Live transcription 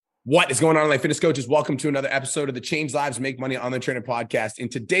What is going on, Life Fitness Coaches? Welcome to another episode of the Change Lives, Make Money Online Trainer podcast. In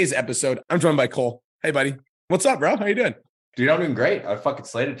today's episode, I'm joined by Cole. Hey, buddy. What's up, bro? How you doing? Dude, I'm doing great. I fucking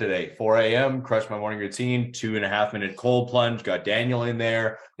slated today. 4 a.m., crushed my morning routine, 2.5-minute cold plunge, got Daniel in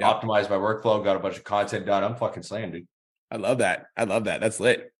there, optimized my workflow, got a bunch of content done. I'm fucking slaying, dude. I love that. That's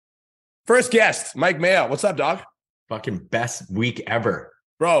lit. First guest, Mike Mayo. What's up, dog? Fucking best week ever.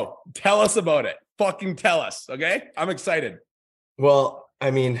 Bro, tell us about it. Fucking tell us, okay? I'm excited. Well, I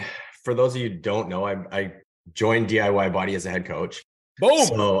mean, for those of you who don't know, I joined DIY Body as a head coach. Boom.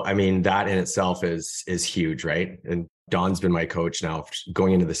 So, I mean, that in itself is huge, right? And Don's been my coach now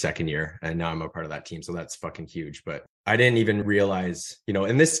going into the second year, and now I'm a part of that team. So that's fucking huge. But I didn't even realize,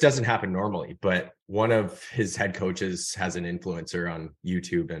 and this doesn't happen normally, but one of his head coaches has an influencer on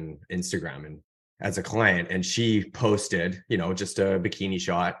YouTube and Instagram and as a client, and she posted, just a bikini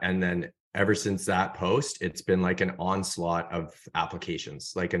shot. And then ever since that post, it's been like an onslaught of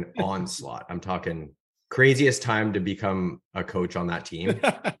applications, like an onslaught. I'm talking craziest time to become a coach on that team.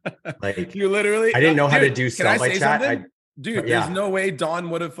 Like you literally, I didn't know how to do sell by chat. There's no way Don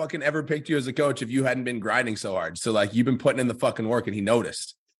would have fucking ever picked you as a coach if you hadn't been grinding so hard. So like you've been putting in the fucking work and he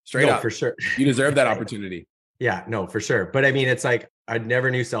noticed straight up for sure. You deserve that opportunity. Yeah, no, for sure. But I mean, it's like, I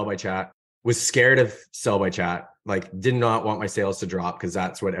never knew sell by chat, was scared of sell by chat, like did not want my sales to drop because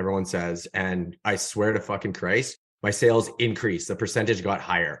that's what everyone says. And I swear to fucking Christ, my sales increased. The percentage got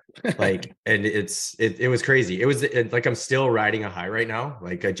higher. Like, and it was crazy. It was like, I'm still riding a high right now.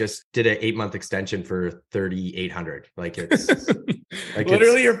 Like I just did an 8-month extension for 3,800. Like it's like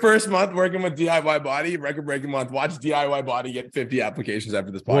literally your first month working with DIY Body, record breaking month. Watch DIY Body get 50 applications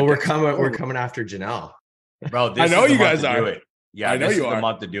after this podcast. Well, we're coming after Janelle. Bro, I know you guys are. Yeah, I know you are. The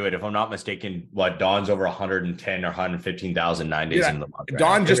month to do it. If I'm not mistaken, Don's over 110 or 115,000 9 days in the month. Right?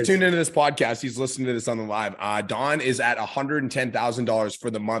 Don just tuned into this podcast. He's listening to this on the live. Don is at $110,000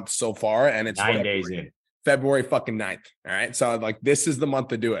 for the month so far, and it's 9 days in. February fucking 9th. All right, so like this is the month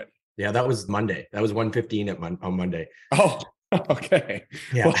to do it. Yeah, that was Monday. That was 115 on Monday. Oh, okay.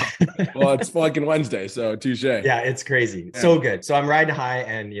 Yeah. Well, it's fucking Wednesday, so touche. Yeah, it's crazy. Yeah. So good. So I'm riding high,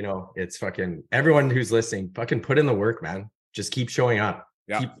 and it's fucking everyone who's listening. Fucking put in the work, man. Just keep showing up.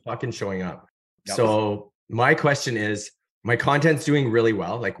 Keep fucking showing up. So my question is, my content's doing really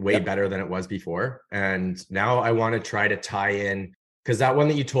well, like way better than it was before. And now I want to try to tie in, because that one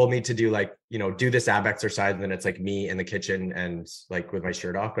that you told me to do, like, do this ab exercise, and then it's like me in the kitchen and like with my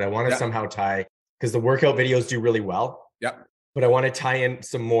shirt off. But I want to somehow tie, because the workout videos do really well. Yeah. But I want to tie in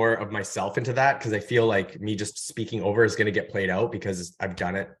some more of myself into that, because I feel like me just speaking over is going to get played out because I've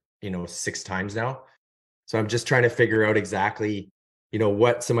done it, 6 times now. So I'm just trying to figure out exactly,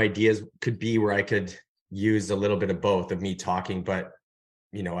 what some ideas could be where I could use a little bit of both of me talking, but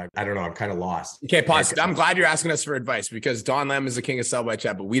I don't know. I'm kind of lost. Okay, pause. I'm glad you're asking us for advice, because Don Lamb is the king of sell by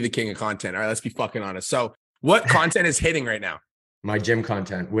chat, but we the king of content. All right, let's be fucking honest. So what content is hitting right now? My gym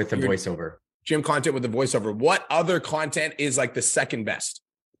content with a voiceover. Gym content with a voiceover. What other content is like the second best?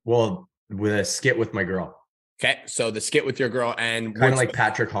 Well, with a skit with my girl. Okay, so the skit with your girl, and kind of like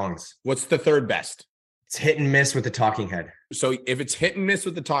Patrick Hongs. What's the third best? It's hit and miss with the talking head. So if it's hit and miss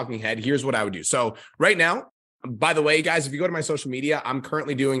with the talking head, here's what I would do. So right now, by the way, guys, if you go to my social media, I'm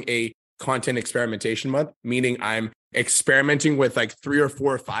currently doing a content experimentation month, meaning I'm experimenting with like 3 or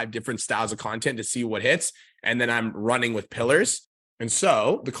 4 or 5 different styles of content to see what hits. And then I'm running with pillars. And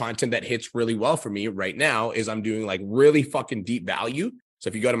so the content that hits really well for me right now is I'm doing like really fucking deep value. So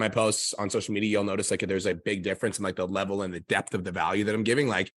if you go to my posts on social media, you'll notice like there's a big difference in like the level and the depth of the value that I'm giving.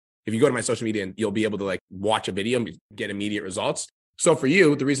 Like if you go to my social media, and you'll be able to like watch a video and get immediate results. So for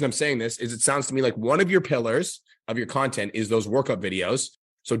you, the reason I'm saying this is it sounds to me like one of your pillars of your content is those workout videos.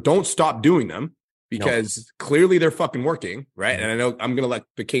 So don't stop doing them, because clearly they're fucking working, right? And I know I'm going to let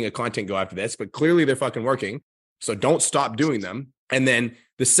the king of content go after this, but clearly they're fucking working. So don't stop doing them. And then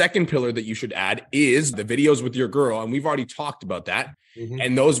the second pillar that you should add is the videos with your girl. And we've already talked about that. Mm-hmm.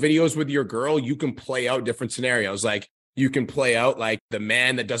 And those videos with your girl, you can play out different scenarios. Like you can play out like the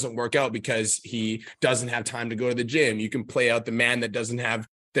man that doesn't work out because he doesn't have time to go to the gym. You can play out the man that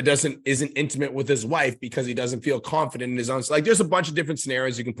isn't intimate with his wife because he doesn't feel confident in his own. Like there's a bunch of different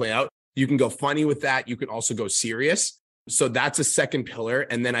scenarios you can play out. You can go funny with that. You can also go serious. So that's a second pillar.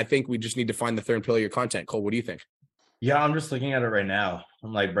 And then I think we just need to find the third pillar of your content. Cole, what do you think? Yeah, I'm just looking at it right now.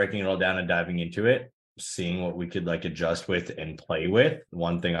 I'm like breaking it all down and diving into it. seeing what we could like adjust with and play with.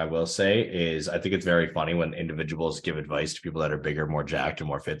 One thing I will say is I think it's very funny when individuals give advice to people that are bigger, more jacked, and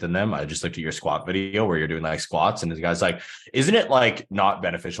more fit than them. I just looked at your squat video where you're doing like squats, and the guy's like, isn't it like not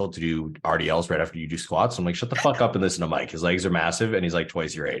beneficial to do RDLs right after you do squats? I'm like, shut the fuck up and listen to Mike. His legs are massive and he's like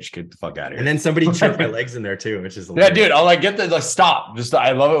twice your age. Get the fuck out of here. And then somebody tripped my legs in there too, which is yeah, dude. I'll like get the like stop. Just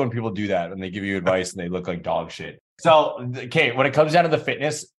I love it when people do that and they give you advice and they look like dog shit. So okay, when it comes down to the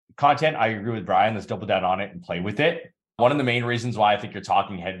fitness content, I agree with Brian. Let's double down on it and play with it. One of the main reasons why I think your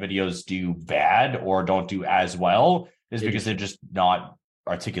talking head videos do bad or don't do as well is because they're just not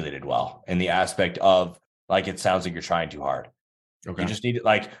articulated well in the aspect of like, it sounds like you're trying too hard. Okay. You just need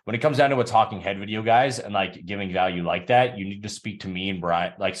like, when it comes down to a talking head video, guys, and like giving value like that, you need to speak to me and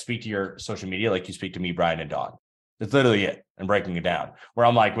Brian, like speak to your social media like you speak to me, Brian, and Don. That's literally it. And breaking it down. Where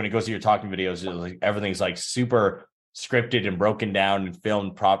I'm like, when it goes to your talking videos, like everything's like super scripted and broken down and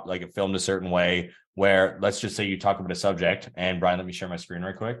filmed filmed a certain way, where let's just say you talk about a subject, and Brian, let me share my screen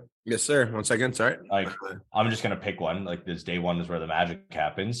right quick. Yes, sir. 1 second. Sorry. Like I'm just going to pick one, like this day one is where the magic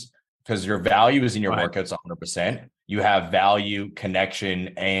happens, because your value is in your workouts 100%. You have value, connection,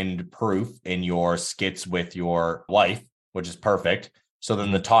 and proof in your skits with your wife, which is perfect. So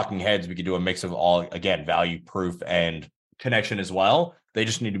then the talking heads, we could do a mix of all, again, value, proof, and connection as well. They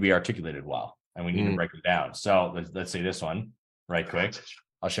just need to be articulated well. And we need to break it down. So let's say this one right quick.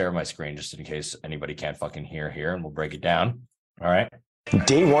 I'll share my screen just in case anybody can't fucking hear here, and we'll break it down. All right.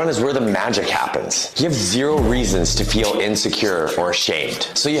 Day one is where the magic happens. You have 0 reasons to feel insecure or ashamed.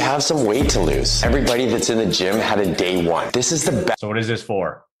 So you have some weight to lose. Everybody that's in the gym had a day one. This is the best. So what is this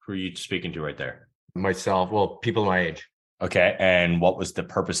for? Who are you speaking to right there? Myself. Well, people my age. Okay. And what was the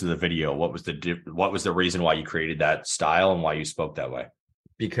purpose of the video? What was the reason why you created that style and why you spoke that way?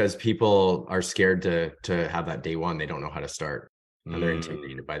 Because people are scared to have that day one. They don't know how to start. And they're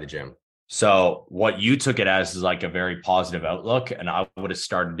intimidated by the gym. So what you took it as is like a very positive outlook. And I would have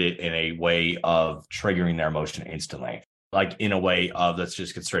started it in a way of triggering their emotion instantly. Like in a way of, let's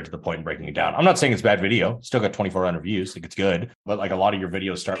just get straight to the point and breaking it down. I'm not saying it's bad video. Still got 2,400 views. Like it's good. But like a lot of your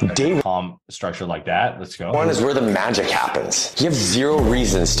videos start with a calm structure like that. Let's go. One is where the magic happens. You have 0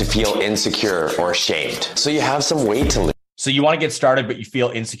 reasons to feel insecure or ashamed. So you have some weight to lose. So you want to get started, but you feel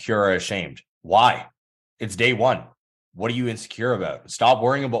insecure or ashamed. Why? It's day one. What are you insecure about? Stop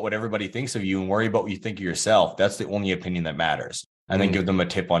worrying about what everybody thinks of you and worry about what you think of yourself. That's the only opinion that matters. And then give them a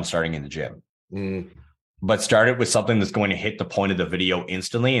tip on starting in the gym. But start it with something that's going to hit the point of the video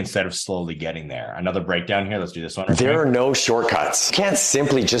instantly instead of slowly getting there. Another breakdown here. Let's do this one. There are no shortcuts. You can't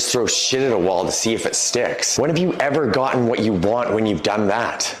simply just throw shit at a wall to see if it sticks. When have you ever gotten what you want when you've done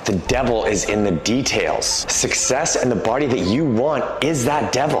that? The devil is in the details. Success and the body that you want is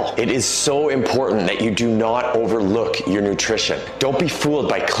that devil. It is so important that you do not overlook your nutrition. Don't be fooled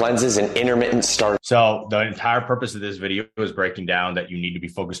by cleanses and intermittent starts. So the entire purpose of this video is breaking down that you need to be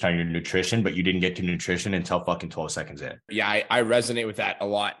focused on your nutrition, but you didn't get to nutrition until fucking 12 seconds in. Yeah, I resonate with that a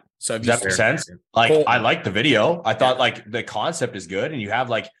lot. So does that make sense? Like I like the video. I thought like the concept is good, and you have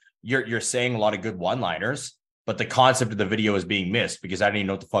like you're saying a lot of good one-liners, but the concept of the video is being missed because I didn't even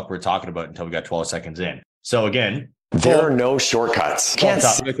know what the fuck we were talking about until we got 12 seconds in. So again, there are no shortcuts.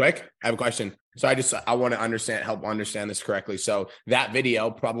 Really quick, I have a question. So I want to help understand this correctly. So that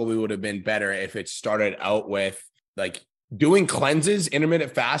video probably would have been better if it started out with like doing cleanses,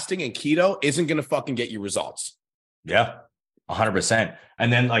 intermittent fasting, and keto isn't going to fucking get you results. Yeah, 100%.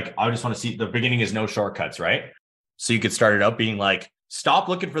 And then like, I just want to see the beginning is no shortcuts, right? So you could start it out being like, stop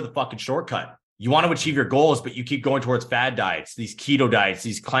looking for the fucking shortcut. You want to achieve your goals, but you keep going towards fad diets, these keto diets,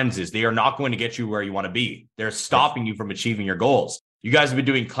 these cleanses. They are not going to get you where you want to be. They're stopping you from achieving your goals. You guys have been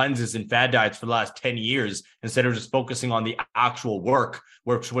doing cleanses and fad diets for the last 10 years instead of just focusing on the actual work,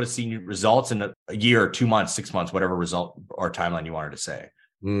 which would have seen results in a year, 2 months, 6 months, whatever result or timeline you wanted to say.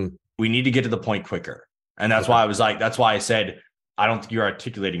 We need to get to the point quicker. And that's why that's why I said, I don't think you're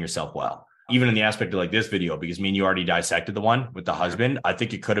articulating yourself well, even in the aspect of like this video, because me and you already dissected the one with the husband. I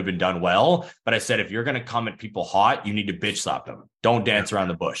think it could have been done well, but I said, if you're going to come at people hot, you need to bitch slap them. Don't dance around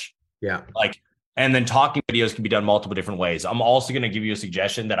the bush. Yeah. And then talking videos can be done multiple different ways. I'm also going to give you a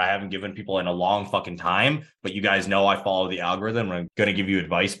suggestion that I haven't given people in a long fucking time, but you guys know I follow the algorithm. I'm going to give you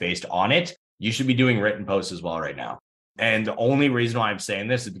advice based on it. You should be doing written posts as well right now. And the only reason why I'm saying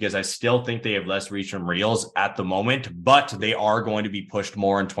this is because I still think they have less reach from Reels at the moment, but they are going to be pushed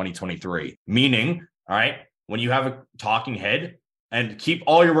more in 2023. Meaning, all right, when you have a talking head, and keep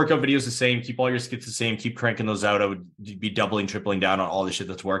all your workout videos the same, keep all your skits the same, keep cranking those out. I would be doubling, tripling down on all the shit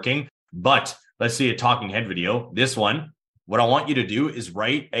that's working. But let's see a talking head video. This one, what I want you to do is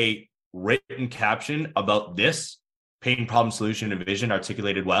write a written caption about this pain, problem, solution, and vision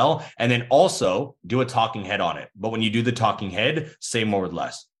articulated well. And then also do a talking head on it. But when you do the talking head, say more with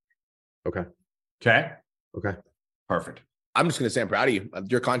less. Okay. Okay. Okay. Perfect. I'm just going to say I'm proud of you.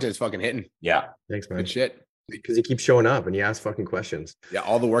 Your content is fucking hitting. Yeah. Thanks, man. Good shit. Because you keep showing up and you ask fucking questions. Yeah.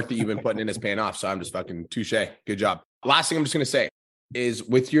 All the work that you've been putting in is paying off. So I'm just fucking touche. Good job. Last thing I'm just going to say is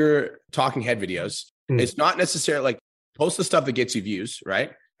with your talking head videos, it's not necessarily like post the stuff that gets you views,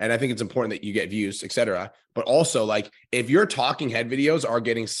 right? And I think it's important that you get views, etc. But also, like, if your talking head videos are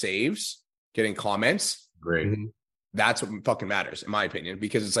getting saves, getting comments, Great. that's what fucking matters, in my opinion.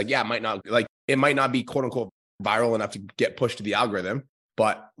 Because it's like, yeah, it might not be quote unquote viral enough to get pushed to the algorithm,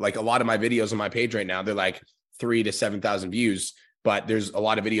 but like a lot of my videos on my page right now, they're like 3,000 to 7,000 views. But there's a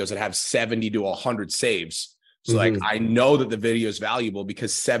lot of videos that have 70 to 100 saves. So like, I know that the video is valuable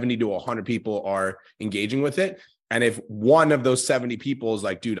because 70 to 100 people are engaging with it. And if one of those 70 people is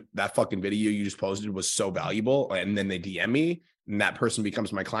like, dude, that fucking video you just posted was so valuable, and then they DM me and that person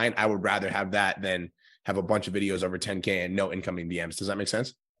becomes my client, I would rather have that than have a bunch of videos over 10K and no incoming DMs. Does that make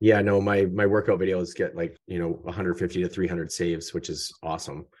sense? Yeah, no, my workout videos get like, 150 to 300 saves, which is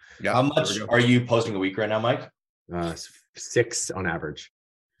awesome. Yeah. How much are you posting a week right now, Mike? 6 on average.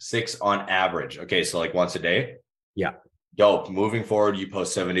 6 on average. Okay. So like once a day. Yeah. Dope. Moving forward, you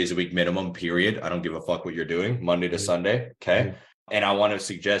post 7 days a week minimum, period. I don't give a fuck what you're doing, Monday to Sunday. Okay. And I want to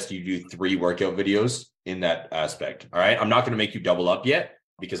suggest you do 3 workout videos in that aspect. All right. I'm not going to make you double up yet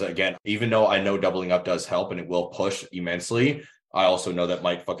because, again, even though I know doubling up does help and it will push immensely, I also know that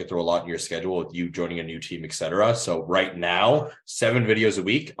might fucking throw a lot in your schedule with you joining a new team, etc. So right now, 7 videos a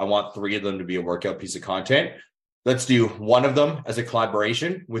week. I want 3 of them to be a workout piece of content. Let's do 1 of them as a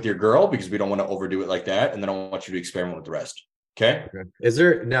collaboration with your girl because we don't want to overdo it like that. And then I want you to experiment with the rest. Okay. Is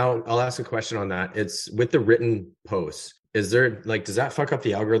there, now I'll ask a question on that. It's with the written posts. Is there like, does that fuck up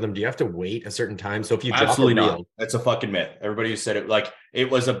the algorithm? Do you have to wait a certain time? So if you Absolutely drop a reel, not. That's a fucking myth. Everybody who said it, like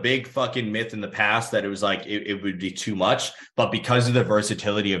it was a big fucking myth in the past that it was like it would be too much. But because of the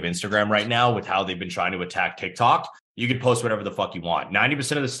versatility of Instagram right now with how they've been trying to attack TikTok, you can post whatever the fuck you want.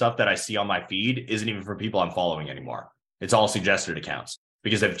 90% of the stuff that I see on my feed isn't even for people I'm following anymore. It's all suggested accounts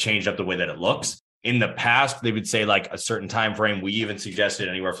because they've changed up the way that it looks. In the past, they would say like a certain time frame. We even suggested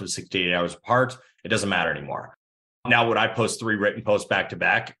anywhere from 6 to 8 hours apart. It doesn't matter anymore. Now, would I post 3 written posts back to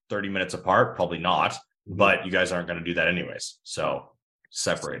back, 30 minutes apart? Probably not, but you guys aren't going to do that anyways. So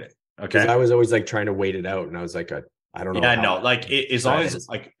separate it. Okay. I was always like trying to wait it out. And I was like, I don't know. Yeah, no, like as long as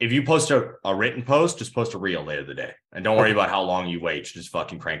like, if you post a written post, just post a reel later in the day and don't worry about how long you wait. Just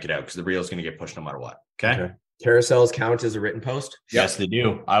fucking crank it out because the reel is going to get pushed no matter what. Okay. Carousels count as a written post? Yes, they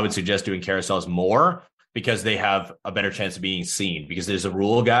do. I would suggest doing carousels more because they have a better chance of being seen because there's a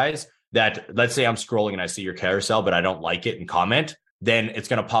rule, guys, that let's say I'm scrolling and I see your carousel, but I don't like it and comment, then it's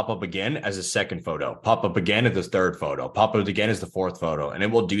going to pop up again as a second photo, pop up again as the 3rd photo, pop up again as the 4th photo. And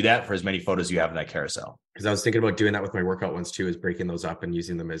it will do that for as many photos you have in that carousel. Because I was thinking about doing that with my workout ones too, is breaking those up and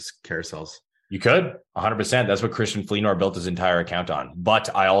using them as carousels. You could 100%. That's what Christian Fleenor built his entire account on.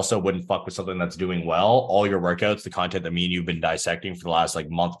 But I also wouldn't fuck with something that's doing well. All your workouts, the content that me and you've been dissecting for the last like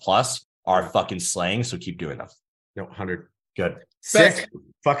month plus are fucking slaying. So keep doing them. No, 100. Good. Sick.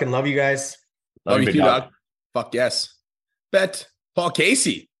 Fucking love you guys. Love you too, dog. Fuck yes. Bet Paul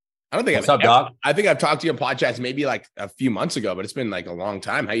Casey. I don't think What's up, dog? I think I've talked to you on podcasts maybe like a few months ago, but it's been like a long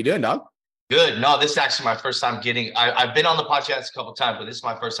time. How you doing, dog? Good. No, this is actually my first time I've been on the podcast a couple of times, but this is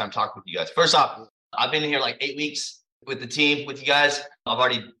my first time talking with you guys. First off, I've been here like 8 weeks with the team, with you guys. I've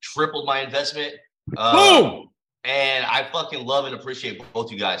already tripled my investment. Boom! And I fucking love and appreciate both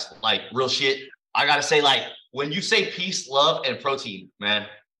you guys. Like real shit. I got to say, like when you say peace, love, and protein, man,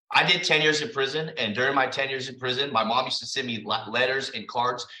 I did 10 years in prison. And during my 10 years in prison, my mom used to send me letters and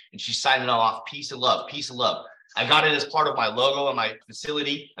cards and she's signing it off. Peace and love, peace and love. I got it as part of my logo in my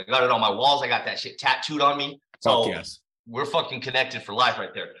facility. I got it on my walls. I got that shit tattooed on me. So yes. We're fucking connected for life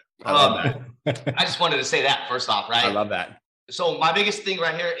right there. I love that. I just wanted to say that first off, right? I love that. So my biggest thing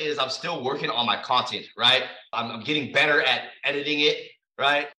right here is I'm still working on my content, right? I'm getting better at editing it,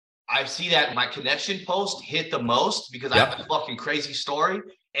 right? I see that my connection post hit the most because I have a fucking crazy story.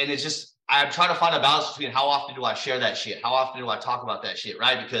 And it's just, I'm trying to find a balance between how often do I share that shit? How often do I talk about that shit,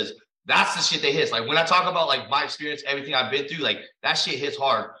 right? Because that's the shit that hits. Like when I talk about like my experience, everything I've been through, like that shit hits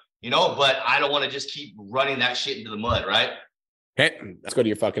hard, but I don't want to just keep running that shit into the mud, right? Okay, let's go to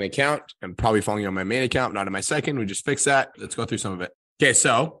your fucking account. I'm probably following you on my main account, not on my second. We just fixed that. Let's go through some of it. Okay,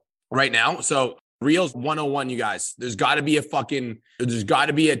 so right now, Reels 101, you guys. There's got to be a hook at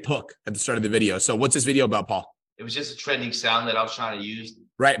the start of the video. So what's this video about, Paul? It was just a trending sound that I was trying to use.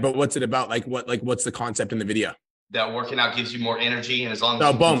 Right, but what's it about? What's the concept in the video? that working out gives you more energy, and as long as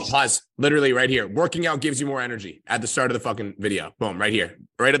So you boom, pause. Literally right here. Working out gives you more energy at the start of the fucking video. Boom, right here,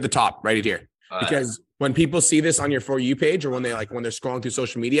 right at the top, right here. Because when people see this on your For You page, or when they're scrolling through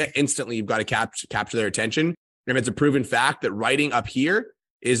social media, instantly you've got to capture their attention. And it's a proven fact that writing up here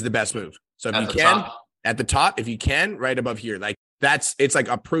is the best move. So if you can, at the top, if you can, right above here, like it's like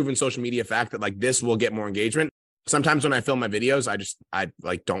a proven social media fact that like this will get more engagement. Sometimes when I film my videos,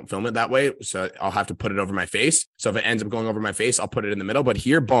 I don't film it that way. So I'll have to put it over my face. So if it ends up going over my face, I'll put it in the middle, but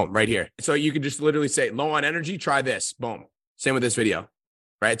here, boom, right here. So you could just literally say low on energy, try this, boom. Same with this video,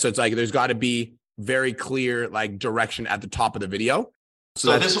 right? So it's like, there's got to be very clear like direction at the top of the video.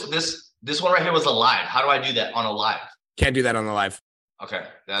 So this one right here was a live. How do I do that on a live? Can't do that on the live. Okay.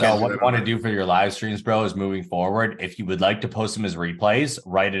 So what you want to do for your live streams, bro, is moving forward, if you would like to post them as replays,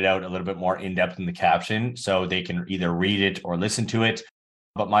 write it out a little bit more in depth in the caption so they can either read it or listen to it.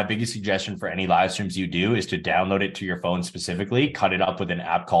 But my biggest suggestion for any live streams you do is to download it to your phone specifically, cut it up with an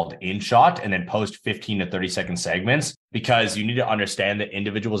app called InShot, and then post 15 to 30 second segments, because you need to understand that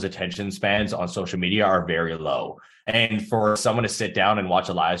individuals' attention spans on social media are very low. And for someone to sit down and watch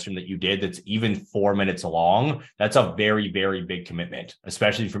a live stream that you did that's even 4 minutes long, that's a very, very big commitment,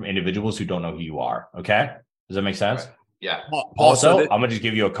 especially from individuals who don't know who you are. Okay? Does that make sense? Right. Yeah. Also, I'm gonna just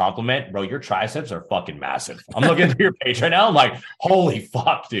give you a compliment, bro. Your triceps are fucking massive. I'm looking through your page right now. I'm like, holy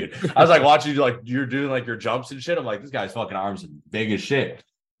fuck, dude. I was like watching you, like you're doing like your jumps and shit. I'm like, this guy's fucking arms are big as shit.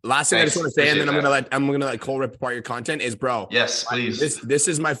 Last thing I just want to say, and then I'm gonna let Cole rip apart your content is, bro. Yes, please. This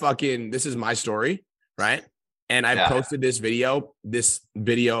is my story, right? And I've posted this video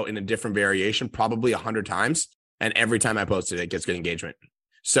in a different variation, probably 100 times. And every time I post it gets good engagement.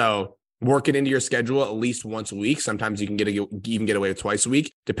 So work it into your schedule at least once a week. Sometimes you can even get away with twice a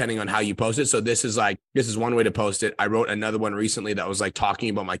week, depending on how you post it. So this is one way to post it. I wrote another one recently that was like talking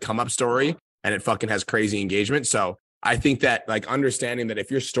about my come up story, and it fucking has crazy engagement. So I think that like understanding that if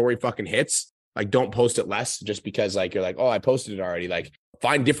your story fucking hits, like don't post it less just because like you're like, oh, I posted it already. Like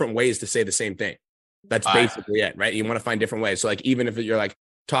find different ways to say the same thing. That's basically it, right? You want to find different ways. So like, even if you're like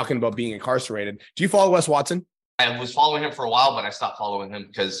talking about being incarcerated, do you follow Wes Watson? I was following him for a while, but I stopped following him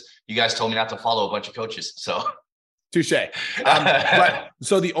because you guys told me not to follow a bunch of coaches. So touche. But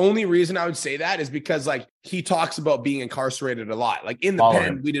so the only reason I would say that is because like he talks about being incarcerated a lot. Like in the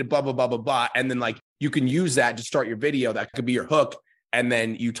pen, we did blah, blah, blah, blah, blah. And then like you can use that to start your video. That could be your hook. And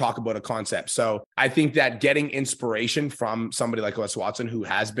then you talk about a concept. So I think that getting inspiration from somebody like Wes Watson, who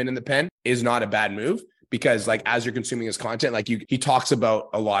has been in the pen, is not a bad move, because like, as you're consuming his content, like he talks about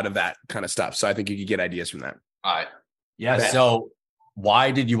a lot of that kind of stuff. So I think you could get ideas from that. All right. Yeah. So why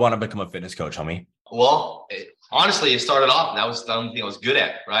did you want to become a fitness coach, homie? Well, honestly, it started off, that was the only thing I was good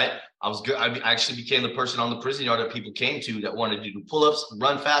at, right? I was good. I actually became the person on the prison yard that people came to that wanted to do pull-ups,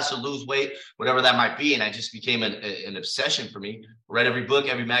 run faster, lose weight, whatever that might be. And I just became an obsession for me. Read every book,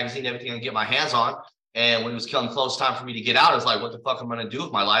 every magazine, everything I could get my hands on. And when it was coming close time for me to get out, I was like, what the fuck am I going to do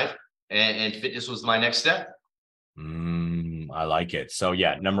with my life? And fitness was my next step. I like it. So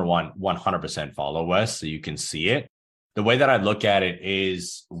yeah, number one, 100% follow Wes so you can see it. The way that I look at it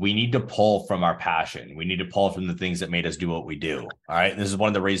is we need to pull from our passion. We need to pull from the things that made us do what we do. All right. This is one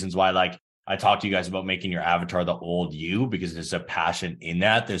of the reasons why, like, I talked to you guys about making your avatar the old you, because there's a passion in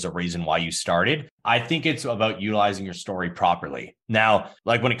that. There's a reason why you started. I think it's about utilizing your story properly. Now,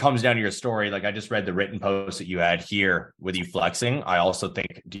 like when it comes down to your story, like I just read the written post that you had here with you flexing. I also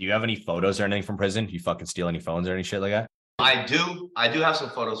think, do you have any photos or anything from prison? Do you fucking steal any phones or any shit like that? I do have some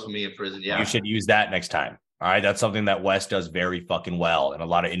photos from me in prison. Yeah. You should use that next time. All right. That's something that Wes does very fucking well. And a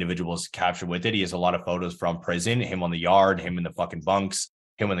lot of individuals capture with it. He has a lot of photos from prison, him on the yard, him in the fucking bunks,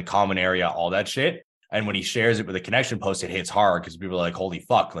 him in the common area, all that shit. And when he shares it with a connection post, it hits hard because people are like, holy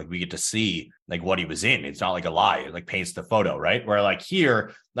fuck, like we get to see like what he was in. It's not like a lie. It like paints the photo, right? Where like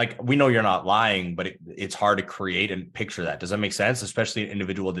here, like we know you're not lying, but it's hard to create and picture that. Does that make sense? Especially an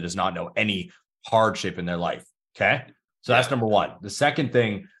individual that does not know any hardship in their life. Okay. So that's number one. The second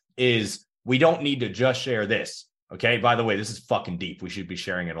thing is we don't need to just share this. Okay. By the way, this is fucking deep. We should be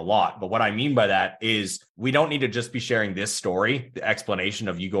sharing it a lot. But what I mean by that is we don't need to just be sharing this story, the explanation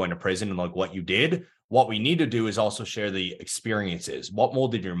of you going to prison and like what you did. What we need to do is also share the experiences. What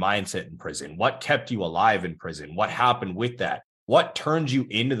molded your mindset in prison? What kept you alive in prison? What happened with that? What turned you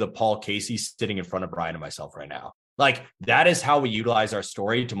into the Paul Casey sitting in front of Brian and myself right now? Like that is how we utilize our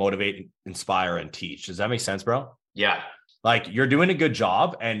story to motivate, inspire, and teach. Does that make sense, bro? Yeah. Like you're doing a good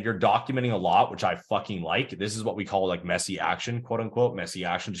job and you're documenting a lot, which I fucking like. This is what we call like messy action, quote unquote, messy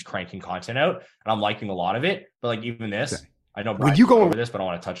action, just cranking content out. And I'm liking a lot of it. But like even this, okay. I know Brian, when you go over this, but I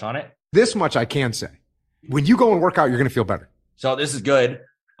want to touch on it. This much I can say. When you go and work out, you're going to feel better. So this is good.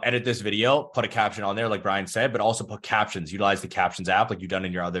 edit this video, put a caption on there, like Brian said, but also put captions, utilize the captions app like you've done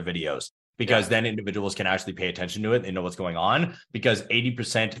in your other videos. Because then individuals can actually pay attention to it and know what's going on. Because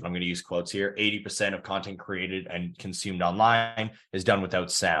 80%, I'm going to use quotes here, 80% of content created and consumed online is done without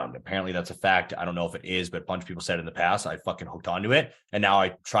sound. Apparently that's a fact. I don't know if it is, but a bunch of people said in the past, I fucking hooked onto it. And now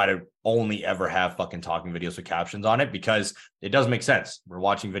I try to only ever have fucking talking videos with captions on it because it does make sense. We're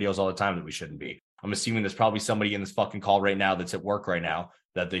watching videos all the time that we shouldn't be. I'm assuming there's probably somebody in this fucking call right now that's at work right now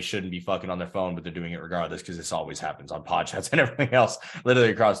that they shouldn't be fucking on their phone, but they're doing it regardless because this always happens on podcasts and everything else, literally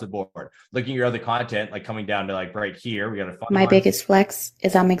across the board. Looking at your other content, like coming down to like right here, we got a My biggest flex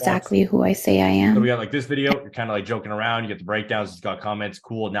is I'm exactly who I say I am. So we got like this video, you're kind of like joking around, you get the breakdowns, it's got comments,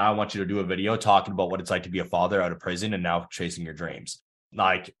 cool. Now I want you to do a video talking about what it's like to be a father out of prison and now chasing your dreams.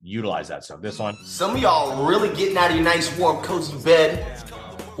 Like, utilize that stuff. This one. Some of y'all really getting out of your nice, warm, cozy bed,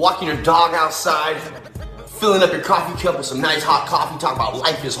 walking your dog outside, filling up your coffee cup with some nice hot coffee, talking about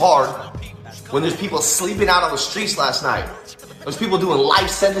life is hard, when there's people sleeping out on the streets last night. There's people doing life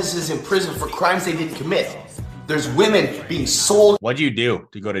sentences in prison for crimes they didn't commit. There's women being sold. What do you do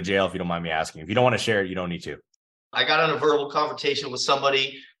to go to jail, if you don't mind me asking? If you don't want to share it, you don't need to. I got in a verbal confrontation with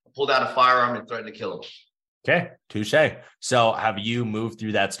somebody, pulled out a firearm and threatened to kill him. Okay, touche. So have you moved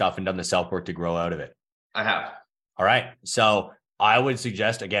through that stuff and done the self-work to grow out of it? I have. All right. So I would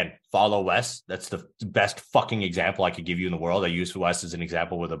suggest, again, follow Wes. That's the best fucking example I could give you in the world. I use Wes as an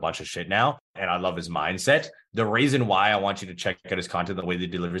example with a bunch of shit now, and I love his mindset. The reason why I want you to check out his content, the way that he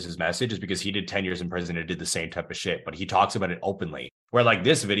delivers his message, is because he did 10 years in prison and did the same type of shit, but he talks about it openly. Where like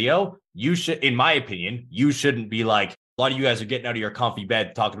this video, you should, in my opinion, you shouldn't be like, a lot of you guys are getting out of your comfy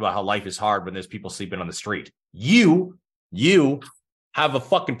bed talking about how life is hard when there's people sleeping on the street. You have a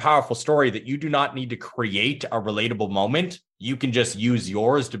fucking powerful story that you do not need to create a relatable moment. You can just use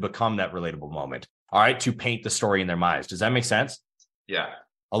yours to become that relatable moment. All right. To paint the story in their minds. Does that make sense? Yeah.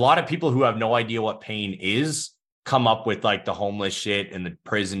 A lot of people who have no idea what pain is come up with like the homeless shit and the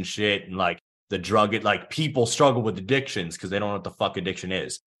prison shit and like the drug, like people struggle with addictions because they don't know what the fuck addiction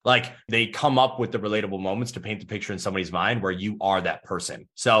is. Like they come up with the relatable moments to paint the picture in somebody's mind where you are that person.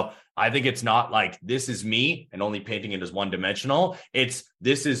 So I think it's not like this is me and only painting it as one dimensional. It's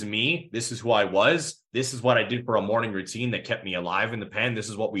this is me. This is who I was. This is what I did for a morning routine that kept me alive in the pen. This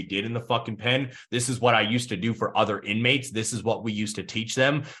is what we did in the fucking pen. This is what I used to do for other inmates. This is what we used to teach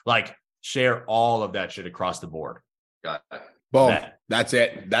them. Like share all of that shit across the board. Got it. Boom. That's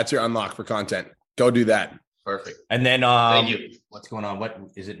it. That's your unlock for content. Go do that. Perfect. And then Thank you. What's going on? What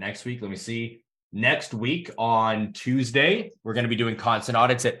is it next week? Let me see. Next week on Tuesday, we're going to be doing content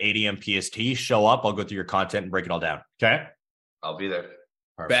audits at 8 a.m. PST. Show up. I'll go through your content and break it all down. Okay. I'll be there.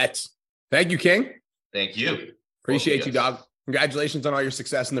 Bet. Thank you, King. Thank you. Appreciate you, dog. Congratulations on all your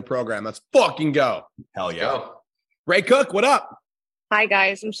success in the program. Let's fucking go. Hell yeah. Go. Ray Cook, what up? Hi,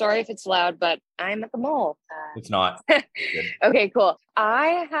 guys. I'm sorry if it's loud, but I'm at the mall. It's not. Okay, cool.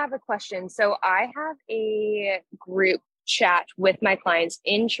 I have a question. So I have a group chat with my clients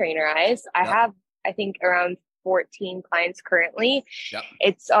in Trainerize. I have, I think, around 14 clients currently. Yep.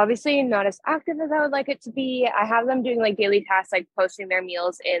 It's obviously not as active as I would like it to be. I have them doing like daily tasks, like posting their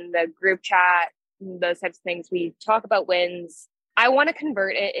meals in the group chat, those types of things. We talk about wins. I want to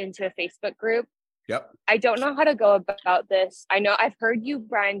convert it into a Facebook group. Yep. I don't know how to go about this. I know I've heard you,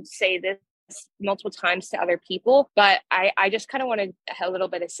 Brian, say this multiple times to other people, but I just kind of wanted a little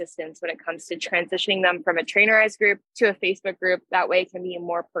bit of assistance when it comes to transitioning them from a Trainerize group to a Facebook group. That way it can be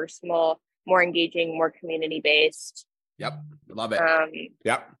more personal, more engaging, more community-based. Yep. Love it.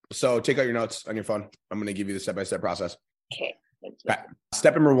 Yep. So take out your notes on your phone. I'm going to give you the step-by-step process. Okay. Thank you. Okay.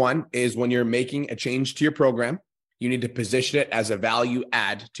 Step number one is when you're making a change to your program, you need to position it as a value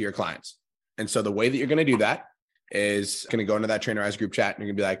add to your clients. And so the way that you're going to do that is going to go into that Trainerize group chat and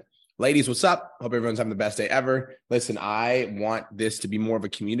you're going to be like, ladies, what's up? Hope everyone's having the best day ever. Listen, I want this to be more of a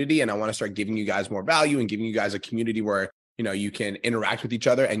community and I want to start giving you guys more value and giving you guys a community where, you know, you can interact with each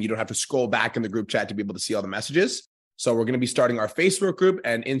other and you don't have to scroll back in the group chat to be able to see all the messages. So we're going to be starting our Facebook group,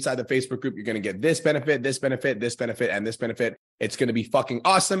 and inside the Facebook group, you're going to get this benefit, this benefit, this benefit, and this benefit. It's going to be fucking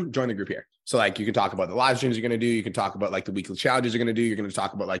awesome. Join the group here. So like you can talk about the live streams you're going to do. You can talk about like the weekly challenges you're going to do. You're going to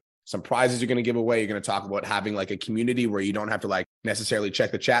talk about like some prizes you're going to give away. You're going to talk about having like a community where you don't have to like necessarily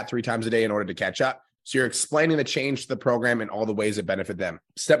check the chat 3 times a day in order to catch up. So you're explaining the change to the program and all the ways that benefit them.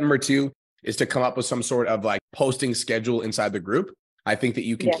 Step number 2 is to come up with some sort of like posting schedule inside the group. I think that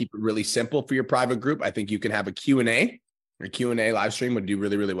you can keep it really simple for your private group. I think you can have a Q&A. Your Q&A live stream would do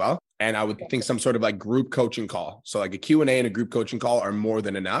really, really well. And I would think some sort of like group coaching call. So like a Q&A and a group coaching call are more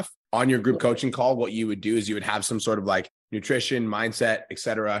than enough. On your group coaching call, what you would do is you would have some sort of like nutrition, mindset,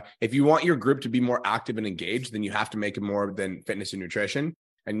 etc. If you want your group to be more active and engaged, then you have to make it more than fitness and nutrition.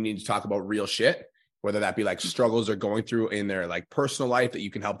 and you need to talk about real shit, whether that be like struggles they're going through in their like personal life that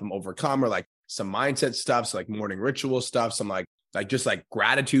you can help them overcome, or like some mindset stuff, so like morning ritual stuff, some like just like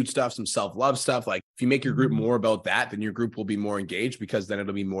gratitude stuff, some self-love stuff. Like if you make your group more about that, then your group will be more engaged, because then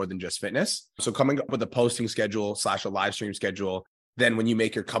it'll be more than just fitness. So coming up with a posting schedule / a live stream schedule. Then when you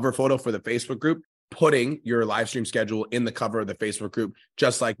make your cover photo for the Facebook group, putting your live stream schedule in the cover of the Facebook group,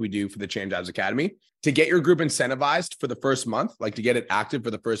 just like we do for the Change Lives Academy. To get your group incentivized for the first month, like to get it active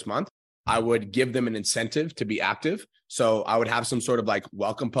for the first month, I would give them an incentive to be active. So I would have some sort of like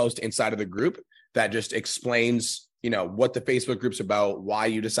welcome post inside of the group that just explains, what the Facebook group's about, why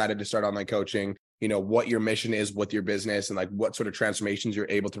you decided to start online coaching, what your mission is with your business, and like what sort of transformations you're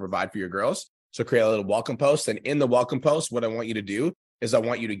able to provide for your girls. So create a little welcome post. And in the welcome post, what I want you to do is I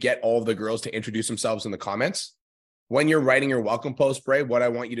want you to get all of the girls to introduce themselves in the comments. When you're writing your welcome post, Bray, what I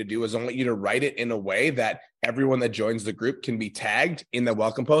want you to do is I want you to write it in a way that everyone that joins the group can be tagged in the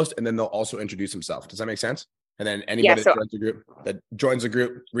welcome post, and then they'll also introduce themselves. Does that make sense? And then anybody that joins the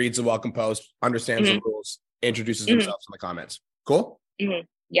group, reads the welcome post, understands the rules, introduces themselves in the comments. Cool? Yep.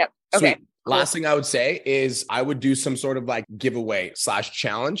 Sweet. Okay. Cool. Last thing I would say is I would do some sort of like giveaway /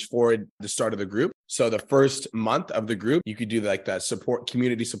 challenge for the start of the group. So the first month of the group, you could do like the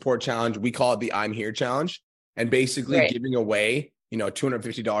community support challenge. We call it the I'm Here challenge. And basically giving away,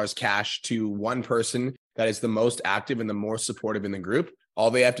 $250 cash to one person that is the most active and the more supportive in the group. All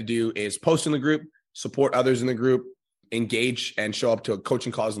they have to do is post in the group, support others in the group, engage and show up to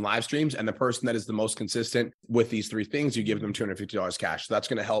coaching calls and live streams. And the person that is the most consistent with these 3 things, you give them $250 cash. So that's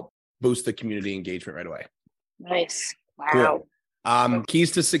going to help boost the community engagement right away. Nice. Wow. Cool.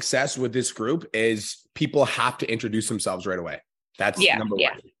 Keys to success with this group is people have to introduce themselves right away. That's number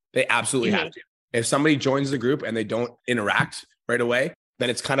one. They absolutely have to. If somebody joins the group and they don't interact right away, then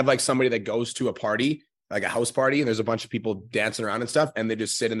it's kind of like somebody that goes to a party, like a house party, and there's a bunch of people dancing around and stuff, and they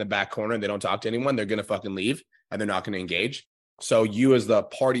just sit in the back corner and they don't talk to anyone. They're going to fucking leave and they're not going to engage. So you as the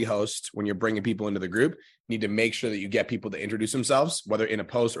party host, when you're bringing people into the group, need to make sure that you get people to introduce themselves, whether in a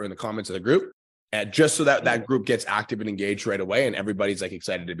post or in the comments of the group, and just so that that group gets active and engaged right away and everybody's like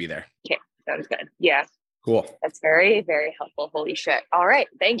excited to be there. Okay. Sounds good. Yeah. Cool. That's very, very helpful. Holy shit. All right.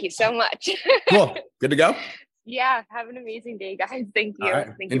 Thank you so much. Cool. Good to go? Yeah. Have an amazing day, guys. Thank you. All right.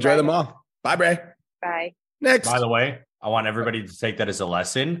 Thank Enjoy you them all. Bye, Bray. Bye. Next. By the way, I want everybody to take that as a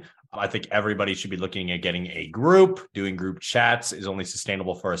lesson. I think everybody should be looking at getting a group. Doing group chats is only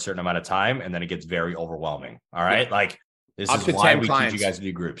sustainable for a certain amount of time, and then it gets very overwhelming. All right. Like this Up is to why 10 we clients. teach you guys to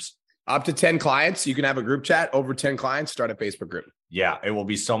do groups. Up to 10 clients, you can have a group chat. Over 10 clients, start a Facebook group. Yeah, it will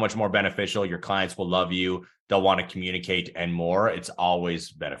be so much more beneficial. Your clients will love you. They'll want to communicate and more. It's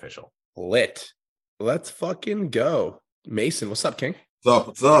always beneficial. Lit. Let's fucking go. Mason, what's up, King? What's up?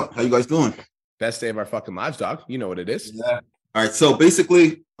 What's up? How you guys doing? Best day of our fucking lives, dog. You know what it is. Yeah. All right. So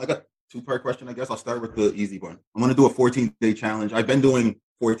basically, I got a 2-part question. I guess I'll start with the easy one. I'm going to do a 14-day challenge. I've been doing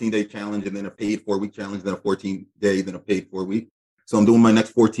 14-day challenge and then a paid 4-week challenge, then a 14-day, then a paid 4-week. So I'm doing my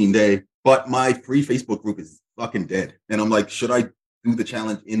next 14-day, but my free Facebook group is fucking dead. And I'm like, should I do the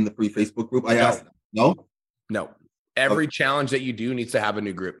challenge in the free Facebook group? I asked them. No. Every challenge that you do needs to have a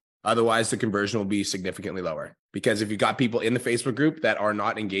new group. Otherwise, the conversion will be significantly lower. Because if you've got people in the Facebook group that are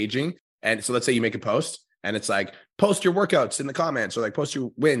not engaging, and so let's say you make a post and it's like, post your workouts in the comments, or like post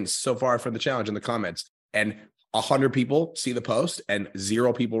your wins so far for the challenge in the comments, and 100 people see the post and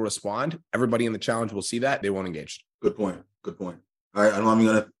 0 people respond, everybody in the challenge will see that. They won't engage. Good point. All right. I'm not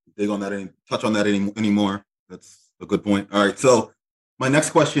going to dig on that, touch on that anymore. That's a good point. All right. So my next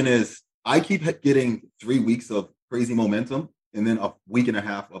question is, I keep getting 3 weeks of crazy momentum and then a week and a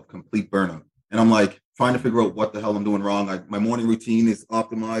half of complete burnout. And I'm like trying to figure out what the hell I'm doing wrong. My morning routine is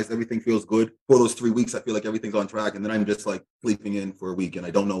optimized. Everything feels good. For those 3 weeks, I feel like everything's on track. And then I'm just like sleeping in for a week and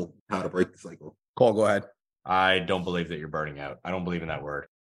I don't know how to break the cycle. Cole, go ahead. I don't believe that you're burning out. I don't believe in that word.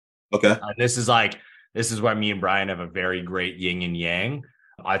 Okay. This is why me and Brian have a very great yin and yang.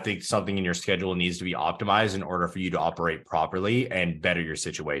 I think something in your schedule needs to be optimized in order for you to operate properly and better your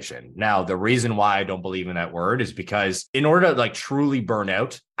situation. Now, the reason why I don't believe in that word is because in order to like truly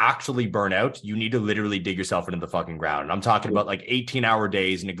actually burn out, you need to literally dig yourself into the fucking ground. And I'm talking about like 18-hour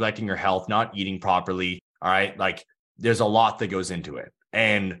days, neglecting your health, not eating properly. All right. Like there's a lot that goes into it.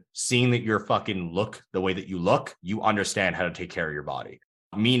 And seeing that you're fucking look the way that you look, you understand how to take care of your body,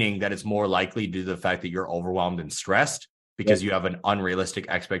 meaning that it's more likely due to the fact that you're overwhelmed and stressed because you have an unrealistic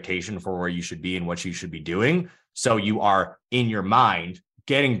expectation for where you should be and what you should be doing. So you are in your mind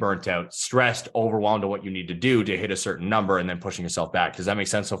getting burnt out, stressed, overwhelmed to what you need to do to hit a certain number and then pushing yourself back. Does that make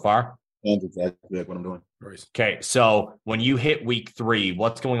sense so far? That's exactly like what I'm doing. Okay. So when you hit week 3,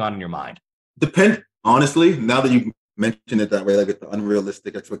 what's going on in your mind? Honestly, now that you mention it that way, like the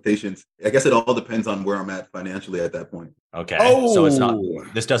unrealistic expectations. I guess it all depends on where I'm at financially at that point. Okay. So it's not,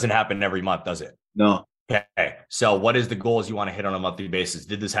 this doesn't happen every month, does it? No. Okay. So what is the goals you want to hit on a monthly basis?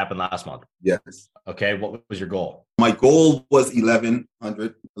 Did this happen last month? Yes. Okay. What was your goal? My goal was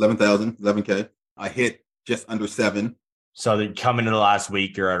 11,000. I hit just under 7. So then coming into the last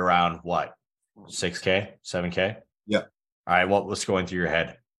week, you're at around what? 6K, 7K? Yeah. All right. What was going through your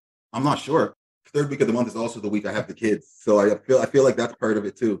head? I'm not sure. Third week of the month is also the week I have the kids. So I feel like that's part of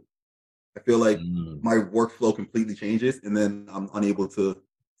it too. I feel like my workflow completely changes and then I'm unable to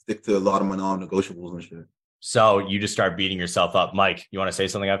stick to a lot of my non-negotiables and shit. So you just start beating yourself up. Mike, you want to say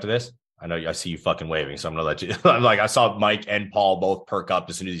something after this? I know I see you fucking waving, so I'm going to let you. I'm like, I saw Mike and Paul both perk up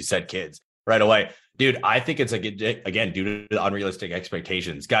as soon as you said kids right away. Dude, I think it's like, again, due to the unrealistic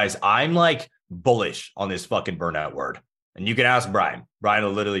expectations. Guys, I'm like bullish on this fucking burnout word. And you can ask Brian. Brian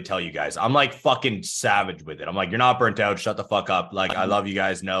will literally tell you guys. I'm like fucking savage with it. I'm like, you're not burnt out. Shut the fuck up. Like, I love you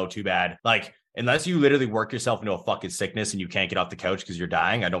guys. No, too bad. Like, unless you literally work yourself into a fucking sickness and you can't get off the couch because you're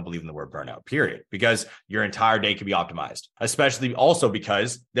dying, I don't believe in the word burnout, period. Because your entire day can be optimized. Especially also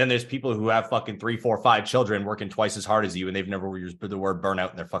because then there's people who have fucking 3, 4, 5 children working twice as hard as you and they've never used the word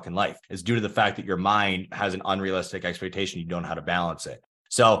burnout in their fucking life. It's due to the fact that your mind has an unrealistic expectation. You don't know how to balance it.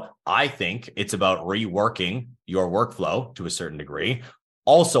 So I think it's about reworking your workflow to a certain degree.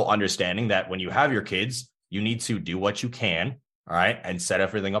 Also understanding that when you have your kids, you need to do what you can, all right, and set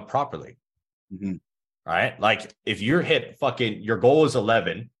everything up properly. Mm-hmm. All right. Like if you're hit fucking, your goal is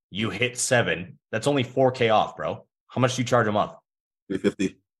 11, you hit 7, that's only 4K off, bro. How much do you charge a month?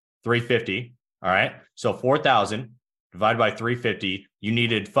 350. All right. So 4,000 divided by 350, you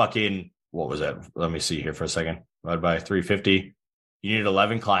needed fucking, what was that? Let me see here for a second. Divided by 350. You needed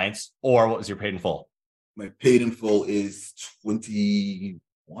 11 clients, or what was your paid in full? My paid in full is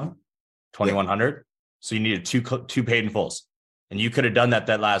 2,100. So you needed two paid in fulls, and you could have done that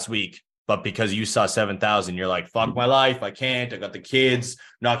last week, but because you saw 7,000, you're like, fuck my life. I can't. I got the kids.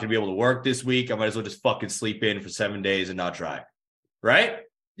 I'm not gonna be able to work this week. I might as well just fucking sleep in for 7 days and not try. Right?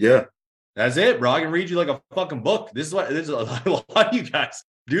 Yeah. That's it, bro. I can read you like a fucking book. This is a lot of you guys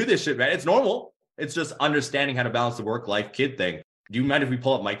do this shit, man. It's normal. It's just understanding how to balance the work-life kid thing. Do you mind if we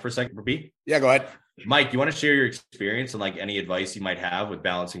pull up Mike for a second, Repeat? Yeah, go ahead. Mike, you want to share your experience and like any advice you might have with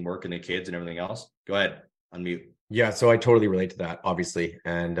balancing work and the kids and everything else? Go ahead, unmute. Yeah, so I totally relate to that, obviously.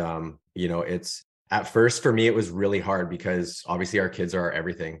 And, it's at first for me, it was really hard because obviously our kids are our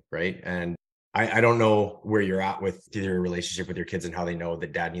everything, right? And I don't know where you're at with your relationship with your kids and how they know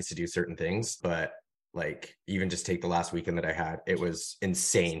that dad needs to do certain things, but like even just take the last weekend that I had, it was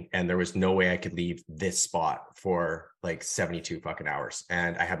insane. And there was no way I could leave this spot for like 72 fucking hours.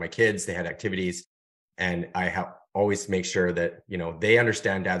 And I had my kids, they had activities, and I have always make sure that, they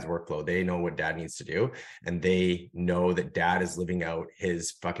understand dad's workflow. They know what dad needs to do. And they know that dad is living out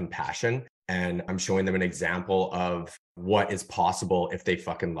his fucking passion. And I'm showing them an example of what is possible if they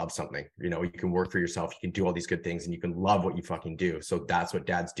fucking love something. You can work for yourself, you can do all these good things, and you can love what you fucking do. So that's what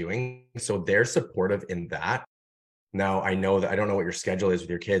dad's doing. So they're supportive in that. Now, I know that I don't know what your schedule is with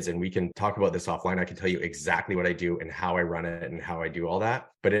your kids, and we can talk about this offline. I can tell you exactly what I do and how I run it and how I do all that.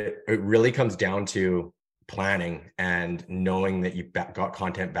 But it really comes down to planning and knowing that you've got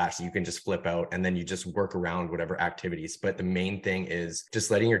content batch that you can just flip out and then you just work around whatever activities. But the main thing is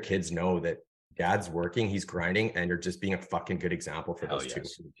just letting your kids know that dad's working, he's grinding, and you're just being a fucking good example for those two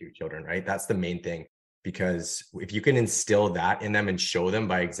children, right? That's the main thing, because if you can instill that in them and show them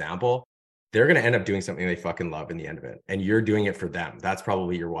by example, they're going to end up doing something they fucking love in the end of it. And you're doing it for them. That's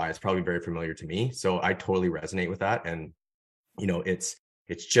probably your why. It's probably very familiar to me. So I totally resonate with that. And,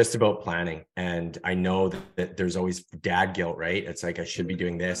 it's just about planning. And I know that there's always dad guilt, right? It's like, I should be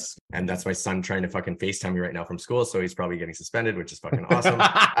doing this. And that's my son trying to fucking FaceTime me right now from school. So he's probably getting suspended, which is fucking awesome.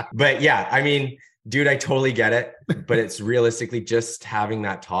 But yeah, I mean, dude, I totally get it. But it's realistically just having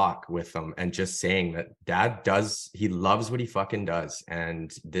that talk with them and just saying that dad he loves what he fucking does.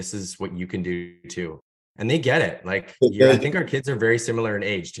 And this is what you can do too. And they get it. Like, I think our kids are very similar in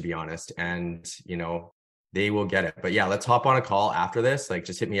age, to be honest. And, they will get it. But yeah, let's hop on a call after this. Like,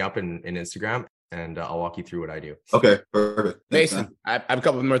 just hit me up in Instagram and I'll walk you through what I do. Okay, perfect. Mason, I have a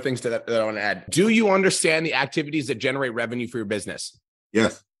couple more things that I want to add. Do you understand the activities that generate revenue for your business?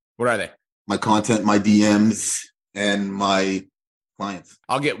 Yes. What are they? My content, my DMs, and my clients.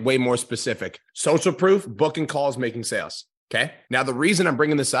 I'll get way more specific. Social proof, booking calls, making sales. Okay. Now, the reason I'm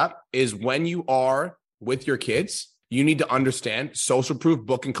bringing this up is when you are with your kids, you need to understand social proof,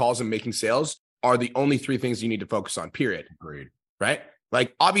 booking calls, and making sales are the only 3 things you need to focus on, period. Agreed. Right?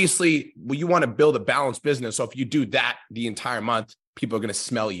 Like, obviously, you want to build a balanced business. So if you do that the entire month, people are going to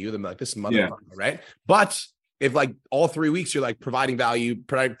smell you. They're like, this motherfucker, right? But if like all 3 weeks you're like providing value,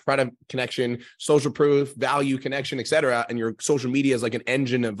 product connection, social proof, value, connection, etc., and your social media is like an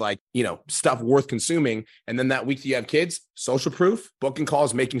engine of like, you know, stuff worth consuming, and then that week that you have kids, social proof, booking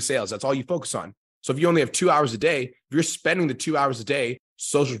calls, making sales, that's all you focus on. So if you only have 2 hours a day, if you're spending the 2 hours a day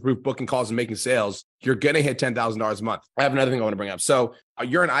social proof, booking calls, and making sales, you're going to hit $10,000 a month. I have another thing I want to bring up. So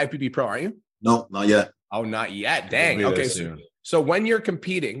you're an IFBB pro, aren't you? No, not yet. Oh, not yet. Dang. Okay. So when you're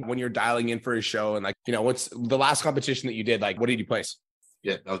competing, when you're dialing in for a show and like, you know, what's the last competition that you did? Like, what did you place?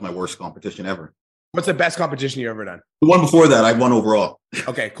 Yeah, that was my worst competition ever. What's the best competition you've ever done? The one before that, I won overall.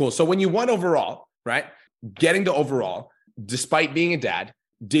 Okay, cool. So when you won overall, right? Getting to overall, despite being a dad,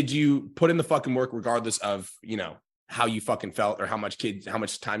 did you put in the fucking work regardless of, you know, how you fucking felt or how much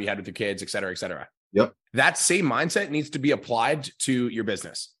time you had with your kids, et cetera, et cetera? Yep. That same mindset needs to be applied to your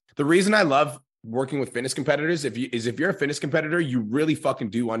business. The reason I love working with fitness competitors, if you're a fitness competitor, you really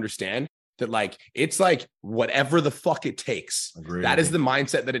fucking do understand that, like, it's like whatever the fuck it takes. Agreed. That is the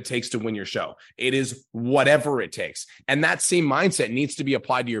mindset that it takes to win your show. It is whatever it takes. And that same mindset needs to be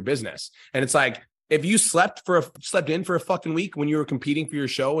applied to your business. And it's like, if you slept in for a fucking week when you were competing for your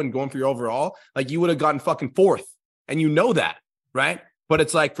show and going for your overall, like, you would have gotten fucking fourth. And you know that, right? But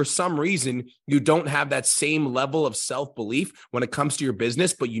it's like, for some reason, you don't have that same level of self-belief when it comes to your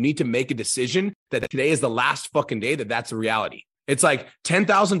business, but you need to make a decision that today is the last fucking day that's a reality. It's like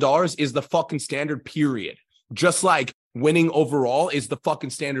 $10,000 is the fucking standard, period. Just like winning overall is the fucking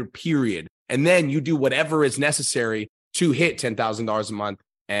standard, period. And then you do whatever is necessary to hit $10,000 a month.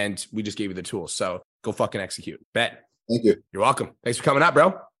 And we just gave you the tools. So go fucking execute. Bet. Thank you. You're welcome. Thanks for coming up,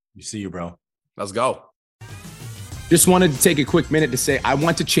 bro. You see you, bro. Let's go. Just wanted to take a quick minute to say, I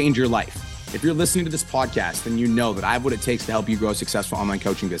want to change your life. If you're listening to this podcast, then you know that I have what it takes to help you grow a successful online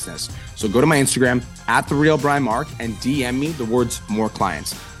coaching business. So go to my Instagram @TheRealBrianMark and DM me the words "more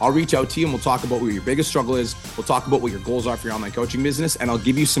clients." I'll reach out to you and we'll talk about what your biggest struggle is. We'll talk about what your goals are for your online coaching business, and I'll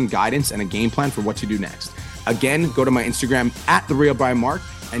give you some guidance and a game plan for what to do next. Again, go to my Instagram @TheRealBrianMark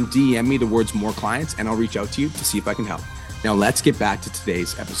and DM me the words "more clients," and I'll reach out to you to see if I can help. Now let's get back to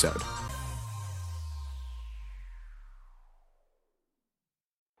today's episode.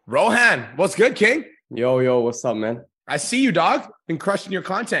 Rohan, what's good, King? Yo, what's up, man? I see you, dog. Been crushing your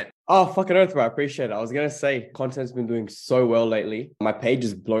content. Oh, fucking earth, bro. I appreciate it. I was going to say, content's been doing so well lately. My page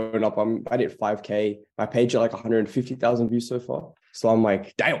is blown up. I did 5K. My page at like 150,000 views so far. So I'm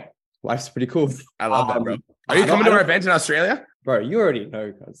like, damn, life's pretty cool. I love that, bro. Are you coming to our event in Australia? Bro, you already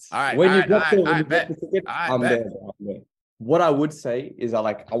know, cuz. All right. When you bet. I'm there. What I would say is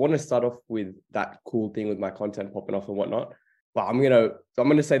I want to start off with that cool thing with my content popping off and whatnot. But I'm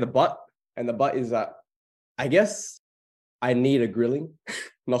gonna say the but, and the but is that I guess I need a grilling.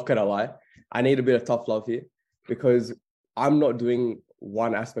 Not gonna lie, I need a bit of tough love here because I'm not doing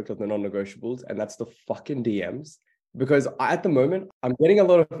one aspect of the non-negotiables, and that's the fucking DMs. Because at the moment I'm getting a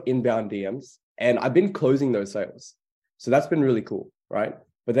lot of inbound DMs, and I've been closing those sales, so that's been really cool, right?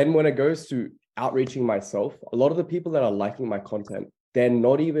 But then when it goes to outreaching myself, a lot of the people that are liking my content, they're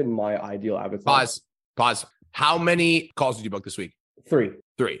not even my ideal avatar. Pause. How many calls did you book this week? 3.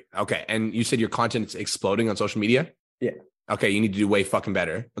 Okay. And you said your content's exploding on social media? Yeah. Okay. You need to do way fucking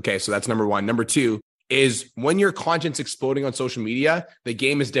better. Okay. So that's number one. Number two is when your content's exploding on social media, the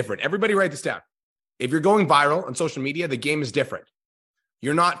game is different. Everybody write this down. If you're going viral on social media, the game is different.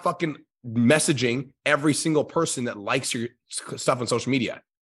 You're not fucking messaging every single person that likes your stuff on social media.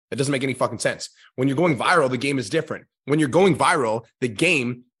 It doesn't make any fucking sense. When you're going viral, the game is different. When you're going viral, the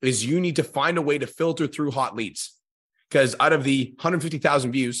game is you need to find a way to filter through hot leads. Because out of the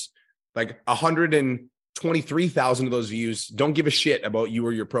 150,000 views, like 123,000 of those views don't give a shit about you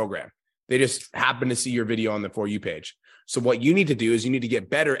or your program. They just happen to see your video on the For You page. So what you need to do is you need to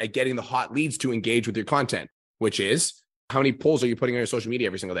get better at getting the hot leads to engage with your content, which is how many polls are you putting on your social media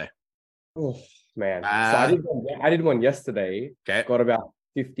every single day? Oh, man. So I did one yesterday. Okay. Got about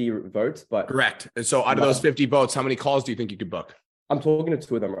 50 votes, but correct. And so out of those 50 votes, how many calls do you think you could book? I'm talking to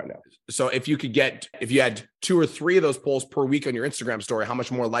 2 of them right now. So if you had 2 or 3 of those polls per week on your Instagram story, how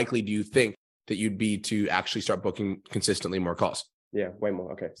much more likely do you think that you'd be to actually start booking consistently more calls? Yeah, way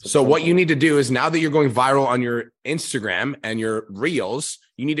more. Okay. So what you need to do is, now that you're going viral on your Instagram and your reels,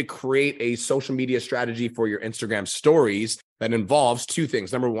 you need to create a social media strategy for your Instagram stories that involves 2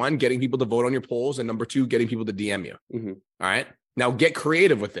 things. Number 1, getting people to vote on your polls. And number 2, getting people to DM you. Mm-hmm. All right. Now get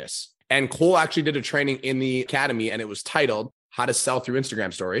creative with this. And Cole actually did a training in the academy, and it was titled How to Sell Through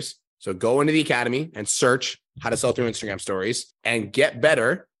Instagram Stories. So go into the academy and search how to sell through Instagram stories and get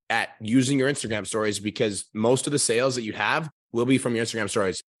better at using your Instagram stories, because most of the sales that you have will be from your Instagram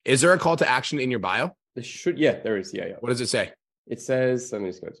stories. Is there a call to action in your bio? There is. Yeah. What does it say? It says, let me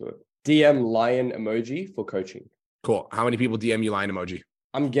just go to it. DM lion emoji for coaching. Cool. How many people DM you lion emoji?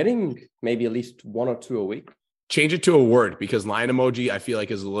 I'm getting maybe at least 1 or 2 a week. Change it to a word, because lion emoji, I feel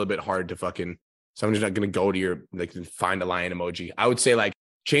like, is a little bit hard to fucking, someone's not going to go to your, like, find a lion emoji. I would say, like,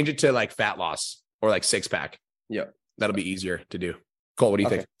 change it to like fat loss or like 6-pack. Yeah. That'll be easier to do. Cole, what do you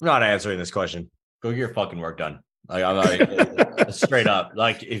think? I'm not answering this question. Go get your fucking work done. Like, I'm not straight up.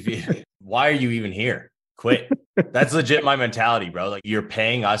 Like, why are you even here? Quit. That's legit my mentality, bro. Like, you're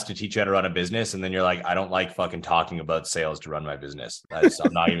paying us to teach you how to run a business, and then you're like, I don't like fucking talking about sales to run my business. I'm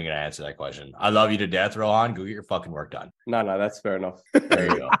not even going to answer that question. I love you to death, Rohan. Go get your fucking work done. No, that's fair enough.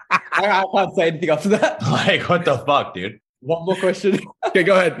 There you go. I can't say anything after that. Like, what the fuck, dude? One more question. Okay,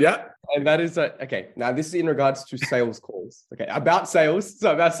 go ahead. Yeah. And that is, okay, now this is in regards to sales calls. Okay, about sales.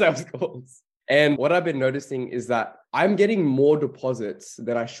 So about sales calls. And what I've been noticing is that I'm getting more deposits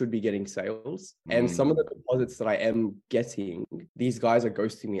than I should be getting sales. And some of the deposits that I am getting, these guys are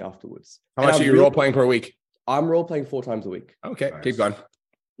ghosting me afterwards. How much are you role playing per week? I'm role playing 4 times a week. Okay, Nice. keep going.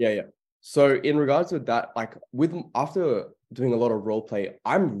 Yeah. So in regards with that, like after doing a lot of role play,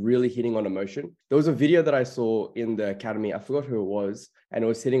 I'm really hitting on emotion. There was a video that I saw in the academy. I forgot who it was. And it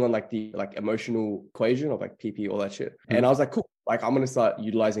was hitting on like the emotional equation of like PP, all that shit. And I was like, cool, like I'm going to start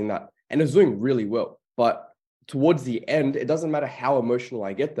utilizing that. And it's doing really well. But towards the end, it doesn't matter how emotional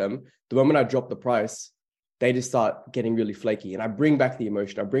I get them. The moment I drop the price, they just start getting really flaky. And I bring back the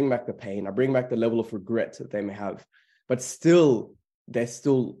emotion. I bring back the pain. I bring back the level of regret that they may have. But still, they're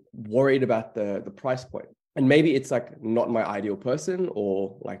still worried about the price point. And maybe it's like not my ideal person,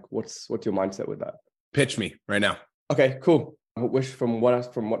 or like, what's your mindset with that? Pitch me right now. Okay, cool. From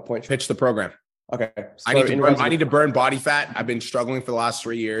what point? Pitch the program. Okay. So I need to burn body fat. I've been struggling for the last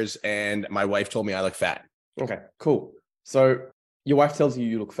 3 years, and my wife told me I look fat. Okay, cool. So your wife tells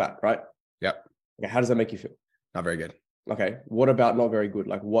you look fat, right? Yep. Okay, how does that make you feel? Not very good. Okay. What about not very good?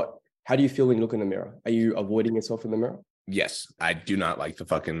 Like how do you feel when you look in the mirror? Are you avoiding yourself in the mirror? Yes. I do not like the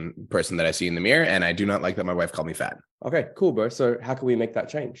fucking person that I see in the mirror, and I do not like that my wife called me fat. Okay, cool, bro. So how can we make that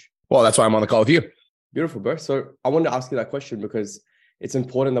change? Well, that's why I'm on the call with you. Beautiful, bro. So I wanted to ask you that question because it's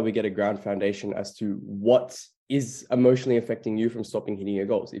important that we get a ground foundation as to what is emotionally affecting you from stopping hitting your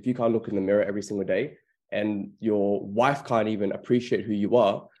goals. If you can't look in the mirror every single day and your wife can't even appreciate who you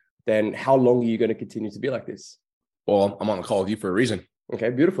are, then how long are you going to continue to be like this? Well, I'm on the call with you for a reason. Okay,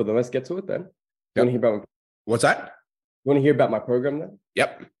 beautiful. Then let's get to it then. Yep. You want to hear about What's that? You want to hear about my program then?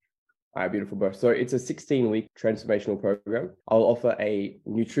 Yep. All right, beautiful, bro. So it's a 16-week transformational program. I'll offer a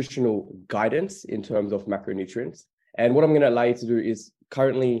nutritional guidance in terms of macronutrients. And what I'm going to allow you to do is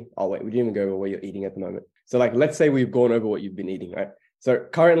currently, we didn't even go over what you're eating at the moment. So like, let's say we've gone over what you've been eating, right? So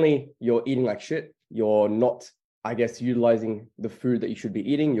currently you're eating like shit. You're not, I guess, utilizing the food that you should be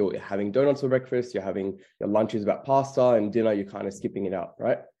eating. You're having donuts for breakfast. You're having your lunch is about pasta, and dinner, you're kind of skipping it out,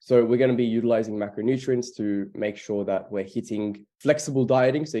 right? So we're going to be utilizing macronutrients to make sure that we're hitting flexible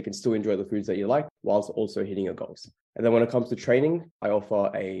dieting so you can still enjoy the foods that you like whilst also hitting your goals. And then when it comes to training, I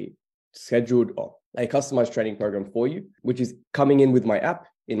offer a customized training program for you, which is coming in with my app.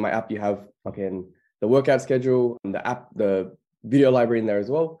 In my app, you have the workout schedule and the video library in there as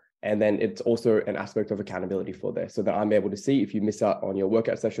well. And then it's also an aspect of accountability for there so that I'm able to see if you miss out on your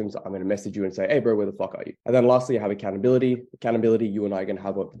workout sessions, I'm going to message you and say, hey, bro, where the fuck are you? And then lastly, I have accountability. Accountability, you and I are going to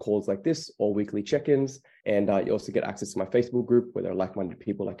have calls like this or weekly check-ins. And you also get access to my Facebook group where there are like-minded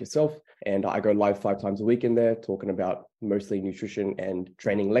people like yourself. And I go live 5 times a week in there talking about mostly nutrition and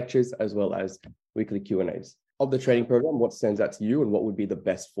training lectures, as well as weekly Q&As. Of the training program, what stands out to you and what would be the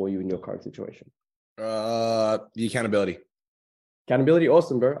best for you in your current situation? The accountability. Accountability,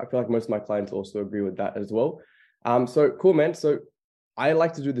 awesome, bro. I feel like most of my clients also agree with that as well. So cool, man. So I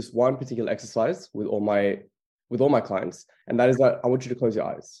like to do this one particular exercise with all my clients, and that is that I want you to close your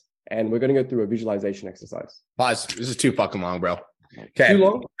eyes, and we're going to go through a visualization exercise. Pause. This is too fucking long, bro. Okay. Too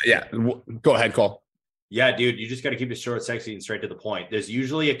long? Yeah. Go ahead, Cole. Yeah, dude, you just got to keep it short, sexy, and straight to the point. There's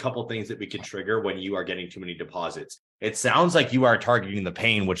usually a couple things that we can trigger when you are getting too many deposits. It sounds like you are targeting the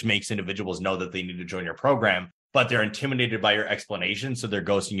pain, which makes individuals know that they need to join your program, but they're intimidated by your explanation. So they're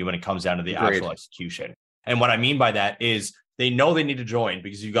ghosting you when it comes down to the actual execution. And what I mean by that is they know they need to join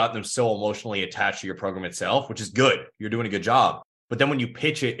because you got them so emotionally attached to your program itself, which is good. You're doing a good job. But then when you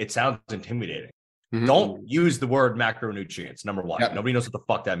pitch it, it sounds intimidating. Mm-hmm. Don't use the word macronutrients. Number one, Nobody knows what the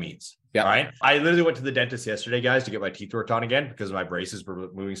fuck that means. All right. I literally went to the dentist yesterday, guys, to get my teeth worked on again because my braces were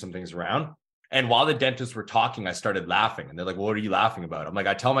moving some things around. And while the dentists were talking, I started laughing. And they're like, well, what are you laughing about? I'm like,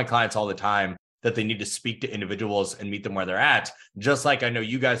 I tell my clients all the time that they need to speak to individuals and meet them where they're at. Just like I know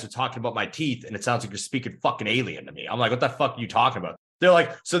you guys are talking about my teeth and it sounds like you're speaking fucking alien to me. I'm like, what the fuck are you talking about? They're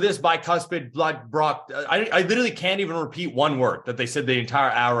like, so this bicuspid blood Brock, I literally can't even repeat one word that they said the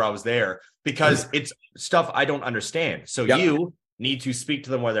entire hour I was there because it's stuff I don't understand. So you need to speak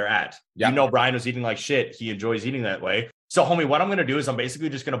to them where they're at. You know, Brian was eating like shit. He enjoys eating that way. So homie, what I'm going to do is I'm basically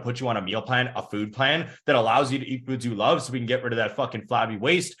just going to put you on a meal plan, a food plan that allows you to eat foods you love so we can get rid of that fucking flabby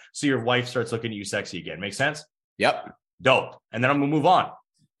waist so your wife starts looking at you sexy again. Make sense? Yep. Dope. And then I'm going to move on.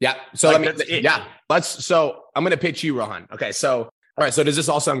 Yeah. So so I'm going to pitch you, Rohan. Okay. So, all right. So does this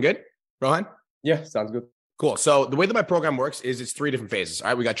all sound good, Rohan? Yeah. Sounds good. Cool. So the way that my program works is it's 3 different phases. All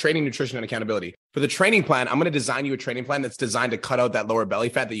right. We got training, nutrition, and accountability. For the training plan, I'm going to design you a training plan that's designed to cut out that lower belly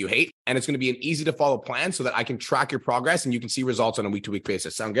fat that you hate. And it's going to be an easy to follow plan so that I can track your progress and you can see results on a week-to-week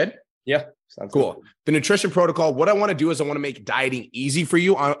basis. Sound good? Yeah. Sounds cool. Good. The nutrition protocol, what I want to do is I want to make dieting easy for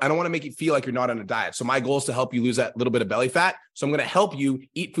you. I don't want to make it feel like you're not on a diet. So my goal is to help you lose that little bit of belly fat. So I'm going to help you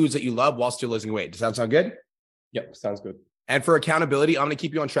eat foods that you love while still losing weight. Does that sound good? Yep. Sounds good. And for accountability, I'm going to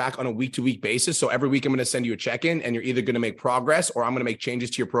keep you on track on a week-to-week basis. So every week I'm going to send you a check-in and you're either going to make progress or I'm going to make changes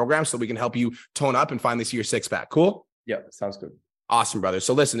to your program so we can help you tone up and finally see your six-pack. Cool? Yeah, sounds good. Awesome, brother.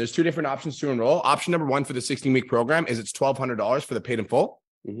 So listen, there's 2 different options to enroll. Option number 1 for the 16-week program is it's $1,200 for the paid in full.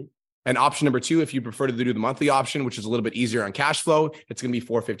 Mm-hmm. And option number 2, if you prefer to do the monthly option, which is a little bit easier on cash flow, it's going to be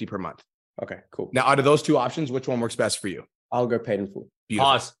 $450 per month. Okay, cool. Now, out of those 2 options, which one works best for you? I'll go paid in full.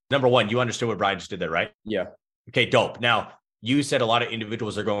 Beautiful. Pause. Number 1, you understood what Brian just did there, right? Yeah. Okay, dope. Now, you said a lot of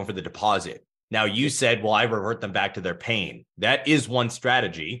individuals are going for the deposit. Now, you said, well, I revert them back to their pain. That is one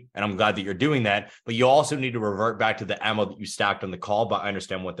strategy, and I'm glad that you're doing that. But you also need to revert back to the ammo that you stacked on the call, but I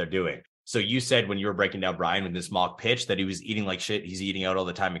understand what they're doing. So you said when you were breaking down Brian with this mock pitch that he was eating like shit, he's eating out all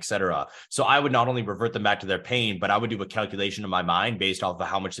the time, etc. So I would not only revert them back to their pain, but I would do a calculation in my mind based off of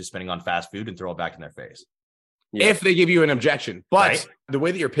how much they're spending on fast food and throw it back in their face. Yeah. If they give you an objection. But the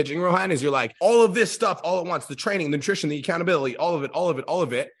way that you're pitching, Rohan, is you're like, all of this stuff all at once, the training, the nutrition, the accountability, all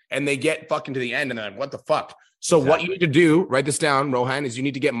of it. And they get fucking to the end and they're like, what the fuck? So what you need to do, write this down, Rohan, is you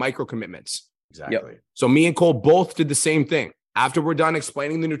need to get micro commitments. Exactly. Yep. So me and Cole both did the same thing. After we're done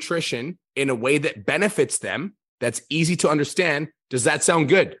explaining the nutrition in a way that benefits them, that's easy to understand. Does that sound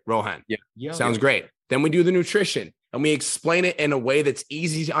good, Rohan? Yeah. Sounds great. Then we do the nutrition. And we explain it in a way that's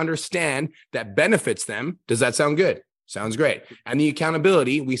easy to understand that benefits them. Does that sound good? Sounds great. And the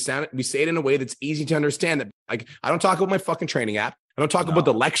accountability, we say it in a way that's easy to understand that, like, I don't talk about my fucking training app. I don't talk about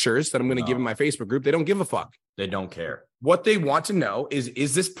the lectures that I'm going to give in my Facebook group. They don't give a fuck. They don't care. What they want to know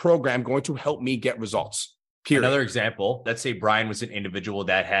is this program going to help me get results? Period. Another example, let's say Brian was an individual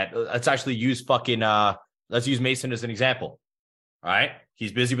that had, let's actually use let's use Mason as an example. All right.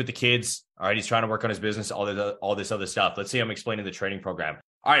 He's busy with the kids. All right. He's trying to work on his business, all this other stuff. Let's say I'm explaining the training program.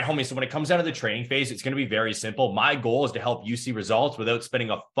 All right, homie. So when it comes down to the training phase, it's going to be very simple. My goal is to help you see results without spending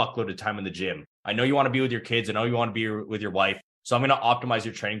a fuckload of time in the gym. I know you want to be with your kids. I know you want to be with your wife. So I'm going to optimize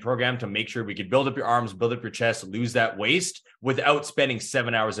your training program to make sure we can build up your arms, build up your chest, lose that waist without spending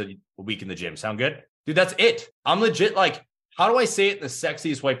 7 hours a week in the gym. Sound good? Dude, that's it. I'm legit like, how do I say it in the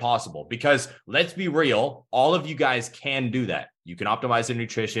sexiest way possible? Because let's be real, all of you guys can do that. You can optimize their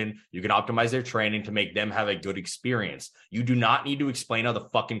nutrition. You can optimize their training to make them have a good experience. You do not need to explain how the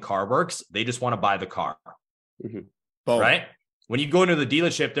fucking car works. They just want to buy the car. Mm-hmm. Right? When you go into the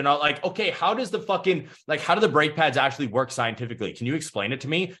dealership, they're not like, okay, how do the brake pads actually work scientifically? Can you explain it to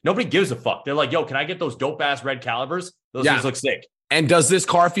me? Nobody gives a fuck. They're like, yo, can I get those dope ass red calibers? Those things look sick. And does this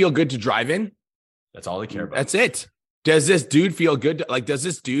car feel good to drive in? That's all they care about. That's it. Does this dude feel good? Does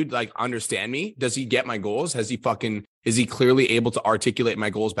this dude understand me? Does he get my goals? Is he clearly able to articulate my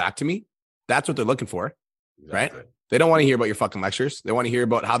goals back to me? That's what they're looking for, right? They don't want to hear about your fucking lectures. They want to hear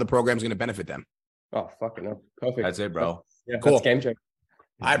about how the program's going to benefit them. Oh, fucking hell. Perfect. That's it, bro. Yeah, cool. That's game changer.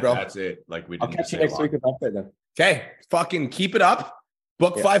 All right, bro. That's it. I'll catch you next week about that then. Okay. Fucking keep it up.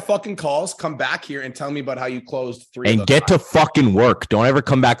 Book 5 fucking calls. Come back here and tell me about how you closed 3. And get to fucking work. Don't ever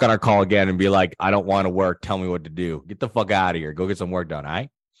come back on our call again and be like, I don't want to work. Tell me what to do. Get the fuck out of here. Go get some work done. All right.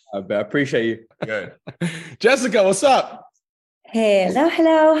 I appreciate you. Good. Jessica, what's up?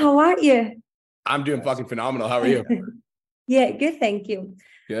 Hello. How are you? I'm doing fucking phenomenal. How are you? Yeah, good. Thank you.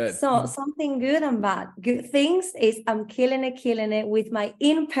 Good. So something good and bad. Good things is I'm killing it with my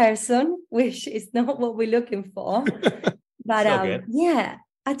in-person, which is not what we're looking for. But yeah,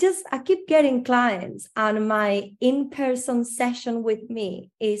 I keep getting clients, and my in-person session with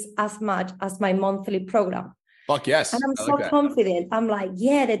me is as much as my monthly program. Fuck yes. And I'm so confident. I'm like,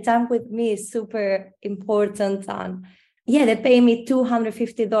 yeah, the time with me is super important. And yeah, they pay me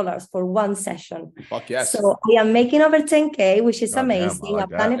 $250 for one session. Fuck yes. So I am making over 10K, which is amazing. I've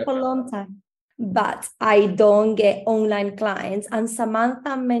done it for a long time. but I don't get online clients. And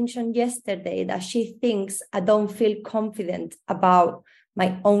Samantha mentioned yesterday that she thinks I don't feel confident about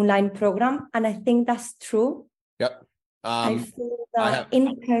my online program. And I think that's true. Yep. I feel that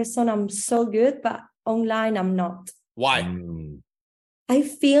in person, I'm so good, but online, I'm not. Why? I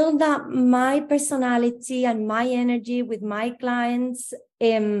feel that my personality and my energy with my clients,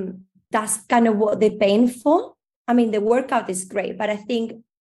 that's kind of what they're paying for. I mean, the workout is great, but I think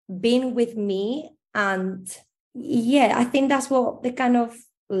being with me and I think that's what they kind of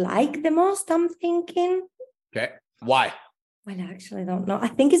like the most, I'm thinking. Okay. Why? Well, I actually don't know. I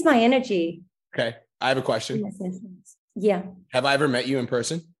think it's my energy. Okay. I have a question. Yes. Yeah. Have I ever met you in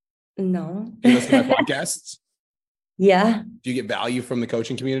person? No. Do you listen to my podcasts? Yeah. Do you get value from the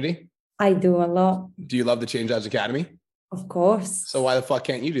coaching community? I do a lot. Do you love the Change Lives Academy? Of course. So why the fuck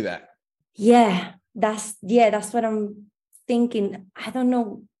can't you do that? Yeah, that's what I'm thinking. I don't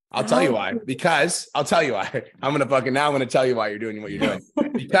know. I'll tell you why. Because I'll tell you why. I'm going to tell you why you're doing what you're doing.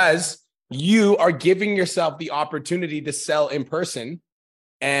 Because you are giving yourself the opportunity to sell in person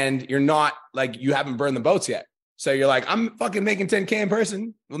and you're not like, you haven't burned the boats yet. So you're like, I'm fucking making 10K in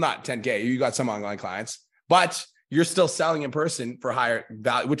person. Well, not 10K. You got some online clients, but you're still selling in person for higher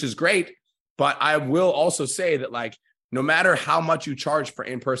value, which is great. But I will also say that like, no matter how much you charge for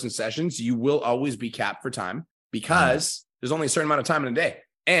in-person sessions, you will always be capped for time because there's only a certain amount of time in a day.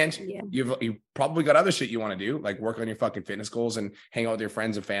 And you've probably got other shit you want to do, like work on your fucking fitness goals and hang out with your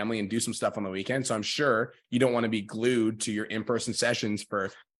friends and family and do some stuff on the weekend. So I'm sure you don't want to be glued to your in-person sessions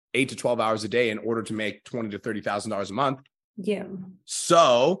for 8 to 12 hours a day in order to make $20,000 to $30,000 a month. Yeah.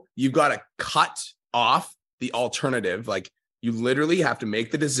 So you've got to cut off the alternative. Like you literally have to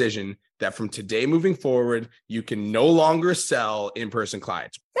make the decision that from today moving forward, you can no longer sell in-person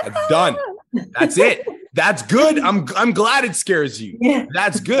clients. That's done. That's it. That's good. I'm glad it scares you. Yeah.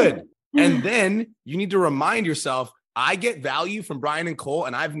 That's good. And then you need to remind yourself, I get value from Brian and Cole,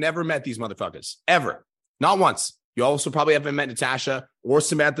 and I've never met these motherfuckers ever. Not once. You also probably haven't met Natasha or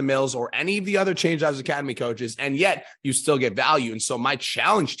Samantha Mills or any of the other Change Lives Academy coaches, and yet you still get value. And so my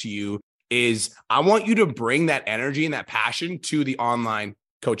challenge to you is I want you to bring that energy and that passion to the online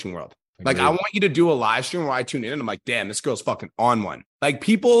coaching world. Like, I want you to do a live stream where I tune in and I'm like, damn, this girl's fucking on one. Like,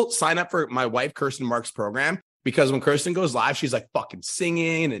 people sign up for my wife, Kirsten Mark's program because when Kirsten goes live, she's like fucking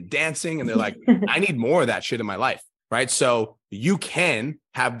singing and dancing. And they're like, I need more of that shit in my life. Right. So you can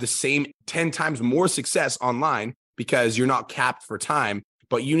have the same 10 times more success online because you're not capped for time,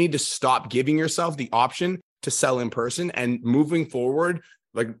 but you need to stop giving yourself the option to sell in person. And moving forward,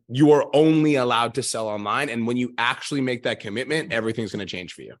 like you are only allowed to sell online. And when you actually make that commitment, everything's going to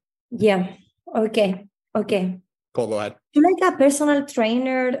change for you. Yeah. Okay. Cool, go ahead. Do you like a personal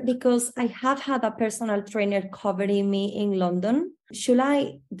trainer? Because I have had a personal trainer covering me in London. Should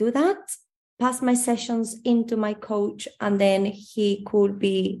I do that? Pass my sessions into my coach and then he could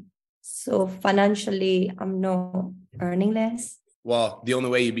be so financially I'm not earning less? Well, the only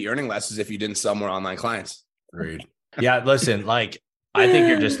way you'd be earning less is if you didn't sell more online clients. Agreed. Yeah, listen, like I think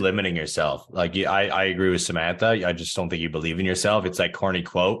you're just limiting yourself. Like I agree with Samantha. I just don't think you believe in yourself. It's like corny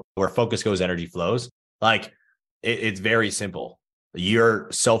quote, where focus goes, energy flows. Like it's very simple. You're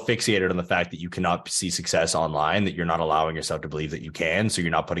so fixated on the fact that you cannot see success online that you're not allowing yourself to believe that you can. So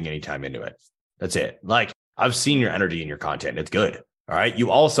you're not putting any time into it. That's it. Like I've seen your energy in your content. It's good. All right.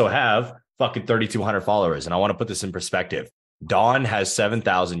 You also have fucking 3,200 followers. And I want to put this in perspective. Dawn has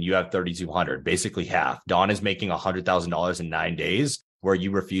 7,000. You have 3,200, basically half. Dawn is making $100,000 in 9 days where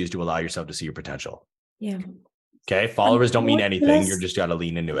you refuse to allow yourself to see your potential. Yeah. Okay. Followers don't mean anything. You're just got to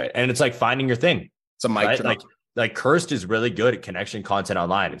lean into it. And it's like finding your thing. It's a mic right? drop. Like Kirst is really good at connection content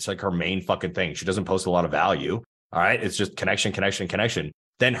online. It's like her main fucking thing. She doesn't post a lot of value. All right. It's just connection.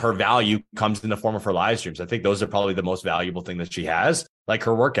 Then her value comes in the form of her live streams. I think those are probably the most valuable thing that she has. Like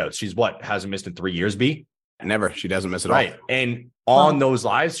her workouts. She's hasn't missed in 3 years, B? Never. She doesn't miss it right. all. And on those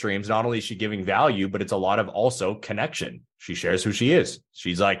live streams, not only is she giving value, but it's a lot of also connection. She shares who she is.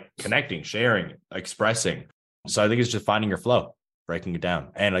 She's like connecting, sharing, expressing. So I think it's just finding your flow, breaking it down.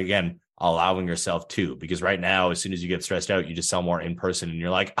 And again, allowing yourself to, because right now, as soon as you get stressed out, you just sell more in person and you're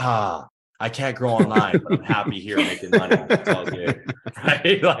like, I can't grow online, but I'm happy here making money. It's all good.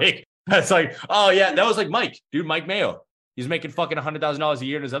 Right? Like, that's like, oh yeah, that was like Mike Mayo. He's making fucking $100,000 a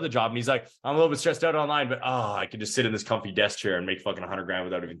year in his other job. And he's like, I'm a little bit stressed out online, but I can just sit in this comfy desk chair and make fucking $100,000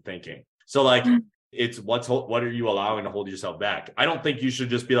 without even thinking. So like, it's what are you allowing to hold yourself back? I don't think you should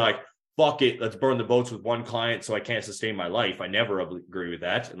just be like, fuck it, let's burn the boats with one client so I can't sustain my life. I never agree with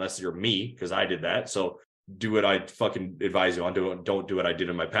that unless you're me, because I did that. So do what I fucking advise you on. Don't do what I did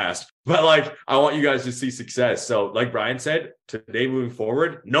in my past. But like, I want you guys to see success. So like Brian said, today moving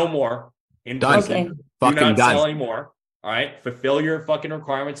forward, no more in Done. person. Okay. Do Fucking not done. sell anymore. All right. Fulfill your fucking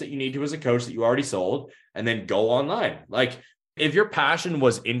requirements that you need to as a coach that you already sold, and then go online. Like, if your passion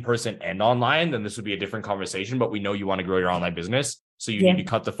was in person and online, then this would be a different conversation. But we know you want to grow your online business. So you need to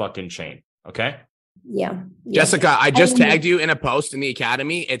cut the fucking chain. Okay. Yeah. Jessica, I just tagged you in a post in the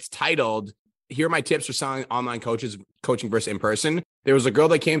academy. It's titled, "Here are my tips for selling online coaching versus in person." There was a girl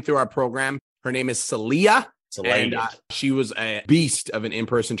that came through our program. Her name is Celia. And she was a beast of an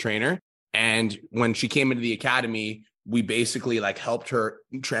in-person trainer. And when she came into the academy, we basically like helped her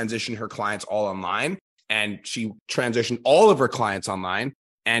transition her clients all online. And she transitioned all of her clients online.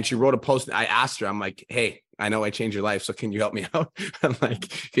 And she wrote a post. I asked her, I'm like, "Hey, I know I changed your life. So can you help me out?" I'm like,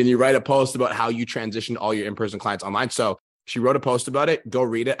 "Can you write a post about how you transitioned all your in-person clients online?" So she wrote a post about it. Go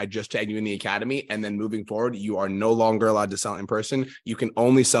read it. I just tagged you in the academy. And then moving forward, you are no longer allowed to sell in person. You can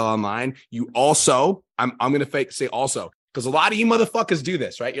only sell online. You also, I'm going to say also, because a lot of you motherfuckers do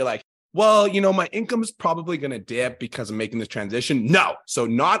this, right? You're like, "Well, you know, my income is probably going to dip because I'm making this transition." No. So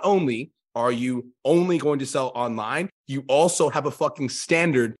not only are you only going to sell online, you also have a fucking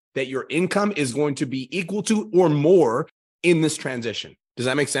standard that your income is going to be equal to or more in this transition. Does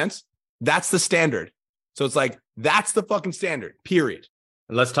that make sense? That's the standard. So it's like, that's the fucking standard, period.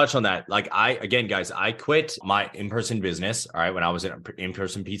 And let's touch on that. Like guys, I quit my in-person business. All right. When I was in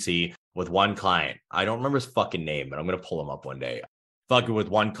in-person PT with one client, I don't remember his fucking name, but I'm going to pull him up one day. Fucking with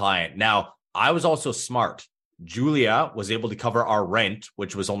one client. Now, I was also smart. Julia was able to cover our rent,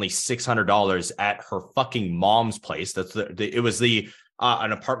 which was only $600 at her fucking mom's place. That's it was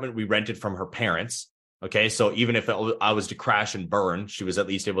an apartment we rented from her parents. Okay. So even if I was to crash and burn, she was at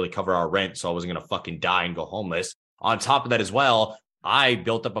least able to cover our rent. So I wasn't going to fucking die and go homeless. On top of that as well, I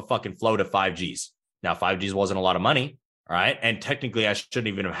built up a fucking float of 5Gs. Now, 5Gs wasn't a lot of money. All right. And technically I shouldn't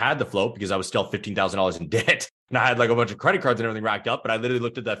even have had the float because I was still $15,000 in debt. And I had like a bunch of credit cards and everything racked up. But I literally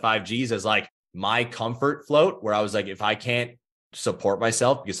looked at that 5Gs as like my comfort float, where I was like, if I can't support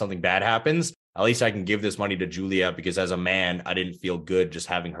myself because something bad happens, at least I can give this money to Julia, because as a man, I didn't feel good just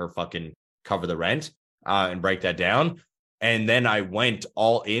having her fucking cover the rent and break that down. And then I went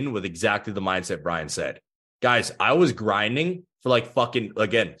all in with exactly the mindset Brian said. Guys, I was grinding for like fucking,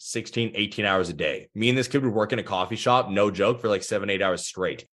 again, 16, 18 hours a day. Me and this kid would work in a coffee shop, no joke, for like 7-8 hours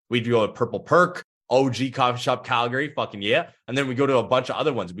straight. We'd go to Purple Perk, OG Coffee Shop Calgary, fucking yeah. And then we go to a bunch of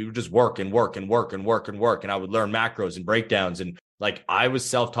other ones. We would just work and work and work and work and work. And I would learn macros and breakdowns. And like, I was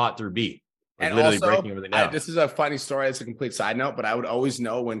self-taught through B. And literally also, breaking everything down. This is a funny story. It's a complete side note, but I would always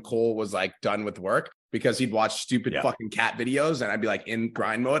know when Cole was like done with work, because he'd watch stupid fucking cat videos and I'd be like in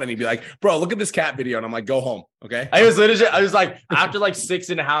grind mode and he'd be like, "Bro, look at this cat video." And I'm like, "Go home." Okay. I was like, after like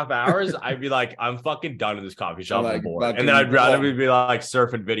 6.5 hours, I'd be like, "I'm fucking done in this coffee shop. I'm bored." And then I'd rather be like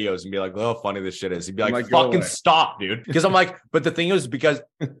surfing videos and be like, "Oh, funny this shit is." He'd be like, "Fucking stop, dude." Because I'm like, but the thing is, because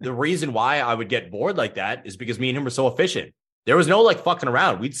the reason why I would get bored like that is because me and him were so efficient. There was no like fucking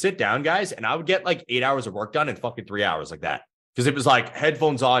around. We'd sit down, guys, and I would get like 8 hours of work done in fucking 3 hours like that. Because it was like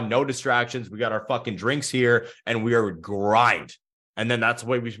headphones on, no distractions. We got our fucking drinks here and we would grind. And then that's the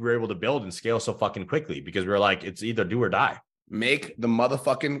way we were able to build and scale so fucking quickly, because we were like, it's either do or die. Make the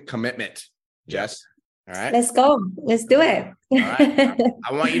motherfucking commitment, Jess. All right. Let's go. Let's do it. All right.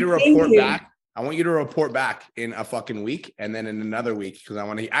 I want you to report back. I want you to report back in a fucking week and then in another week, because I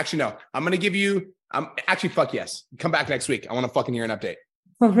want to actually, no, I'm going to give you, fuck yes. Come back next week. I want to fucking hear an update.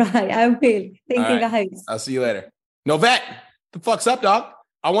 All right. I will. Thank you, guys. I'll see you later. Novette. The fuck's up, dog?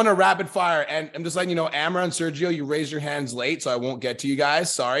 I want a rapid fire. And I'm just letting you know, Amra and Sergio, you raised your hands late, so I won't get to you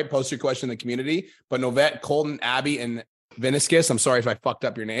guys. Sorry. Post your question in the community. But Novette, Colton, Abby, and Viniscus, I'm sorry if I fucked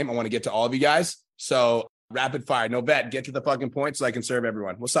up your name. I want to get to all of you guys. So rapid fire. Novette, get to the fucking point so I can serve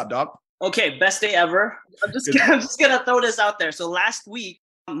everyone. What's up, dog? Okay, best day ever. I'm just gonna throw this out there. So last week,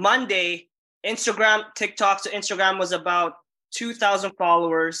 Monday, Instagram, TikTok. So Instagram was about 2,000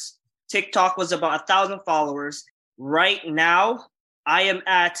 followers. TikTok was about 1,000 followers. Right now, I am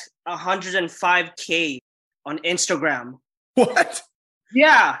at 105K on Instagram. What?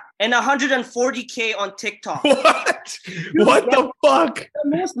 Yeah, and 140K on TikTok. What? Dude, what the fuck? The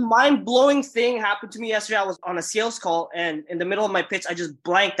most mind-blowing thing happened to me yesterday. I was on a sales call, and in the middle of my pitch, I just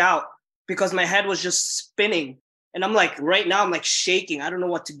blanked out because my head was just spinning. And I'm like, right now, I'm like shaking. I don't know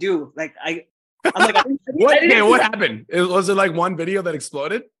what to do. Like, I'm like, what happened? Was it like one video that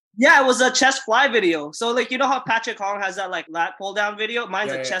exploded? Yeah, it was a chest fly video. So like, you know how Patrick Hong has that like lat pull down video?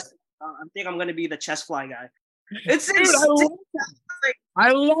 Mine's a chest. I think I'm going to be the chest fly guy. Dude,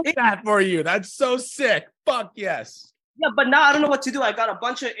 I love that for you. That's so sick. Fuck yes. Yeah, but now I don't know what to do. I got a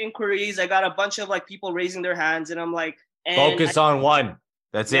bunch of inquiries. I got a bunch of like people raising their hands, and I'm like, focus on one.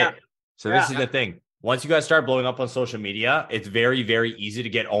 That's it. So this is the thing. Once you guys start blowing up on social media, it's very, very easy to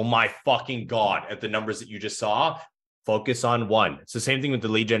get, oh my fucking God, at the numbers that you just saw. Focus on one. It's the same thing with the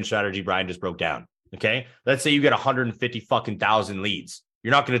lead gen strategy Brian just broke down. Okay. Let's say you get 150 fucking thousand leads.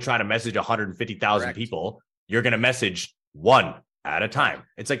 You're not going to try to message 150,000 people. You're going to message one at a time.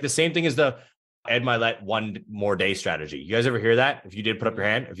 It's like the same thing as the Ed Mylett 1 more day strategy. You guys ever hear that? If you did, put up your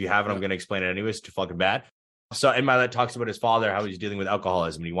hand. If you haven't, I'm going to explain it anyways. It's too fucking bad. So Ed Mylett talks about his father, how he's dealing with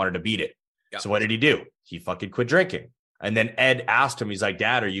alcoholism and he wanted to beat it. Yep. So what did he do? He fucking quit drinking. And then Ed asked him, he's like,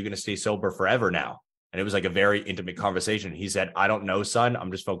 Dad, are you going to stay sober forever now? And it was like a very intimate conversation. He said, I don't know, son.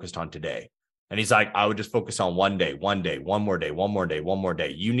 I'm just focused on today. And he's like, I would just focus on one day, one more day, one more day, one more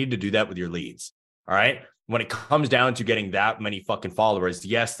day. You need to do that with your leads. All right. When it comes down to getting that many fucking followers,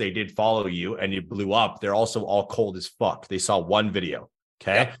 yes, they did follow you and you blew up. They're also all cold as fuck. They saw one video.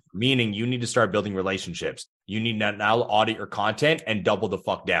 Okay. Yep. Meaning you need to start building relationships. You need to now audit your content and double the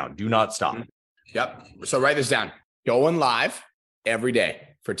fuck down. Do not stop. Yep. So write this down. Going live every day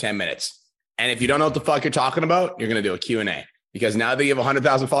for 10 minutes. And if you don't know what the fuck you're talking about, you're going to do a Q&A. Because now that you have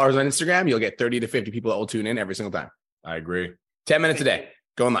 100,000 followers on Instagram, you'll get 30 to 50 people that will tune in every single time. I agree. 10 minutes a day,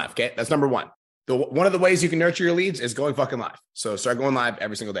 going live. Okay. That's number one. One of the ways you can nurture your leads is going fucking live. So start going live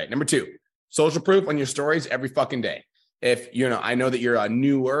every single day. Number two, social proof on your stories every fucking day. If I know that you're a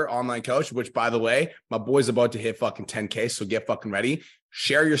newer online coach, which by the way, my boy's about to hit fucking 10K. So get fucking ready.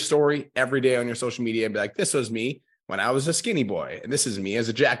 Share your story every day on your social media and be like, this was me when I was a skinny boy. And this is me as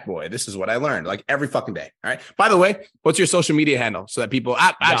a jack boy. This is what I learned, like every fucking day. All right. By the way, what's your social media handle so that people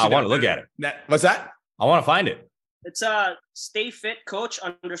I want to look at it. What's that? I want to find it. It's Stay Fit Coach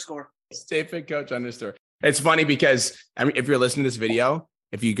 _ Stay Fit Coach _ It's funny because if you're listening to this video,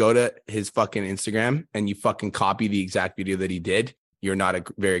 if you go to his fucking Instagram and you fucking copy the exact video that he did, you're not a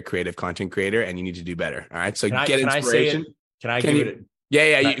very creative content creator and you need to do better. All right. So get inspiration. Can I give it?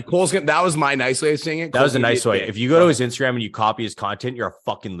 Yeah. Cole's that was my nice way of saying it. That was a nice way. If you go to his Instagram and you copy his content, you're a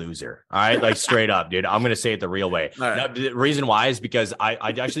fucking loser. All right. Like straight up, dude. I'm going to say it the real way. Right. Now, the reason why is because I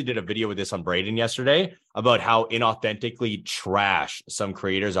actually did a video with this on Braden yesterday about how inauthentically trash some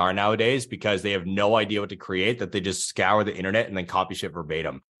creators are nowadays because they have no idea what to create, that they just scour the internet and then copy shit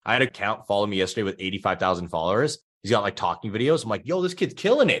verbatim. I had an account follow me yesterday with 85,000 followers. He's got like talking videos. I'm like, yo, this kid's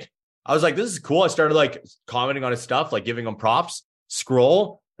killing it. I was like, this is cool. I started like commenting on his stuff, like giving him props.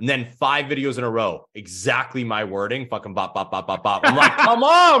 Scroll, and then 5 videos in a row, exactly my wording, fucking bop, bop, bop, bop, bop. I'm like, come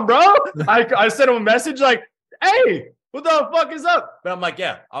on, bro. I sent him a message like, hey, what the fuck is up? But I'm like,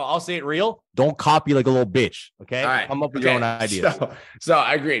 yeah, I'll say it real. Don't copy like a little bitch, okay? All right. Come up with your own ideas. So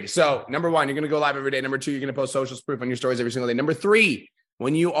I agreed. So number one, you're going to go live every day. Number two, you're going to post social proof on your stories every single day. Number three,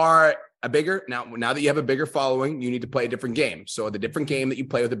 when you are now that you have a bigger following, you need to play a different game. So the different game that you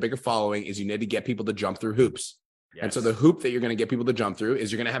play with a bigger following is you need to get people to jump through hoops. Yes. And so the hoop that you're going to get people to jump through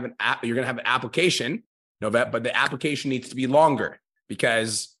is you're going to have an application, but the application needs to be longer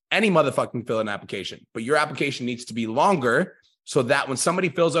because any motherfucker can fill an application, but your application needs to be longer so that when somebody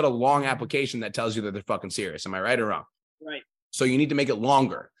fills out a long application, that tells you that they're fucking serious. Am I right or wrong? Right. So you need to make it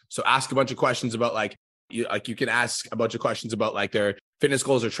longer. So ask a bunch of questions about you can ask a bunch of questions about like their fitness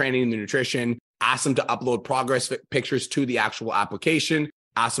goals or training and their nutrition. Ask them to upload progress pictures to the actual application.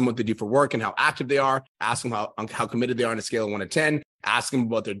 Ask them what they do for work and how active they are. Ask them how committed they are on a scale of 1 to 10. Ask them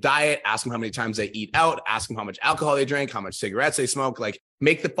about their diet. Ask them how many times they eat out. Ask them how much alcohol they drink, how much cigarettes they smoke. Like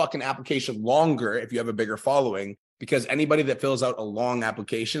make the fucking application longer if you have a bigger following, because anybody that fills out a long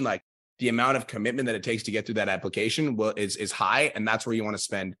application, like the amount of commitment that it takes to get through that application is high. And that's where you want to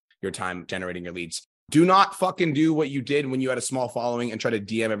spend your time generating your leads. Do not fucking do what you did when you had a small following and try to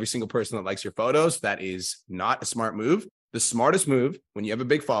DM every single person that likes your photos. That is not a smart move. The smartest move when you have a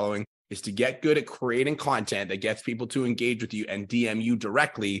big following is to get good at creating content that gets people to engage with you and DM you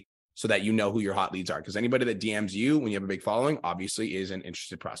directly so that you know who your hot leads are. Because anybody that DMs you when you have a big following obviously is an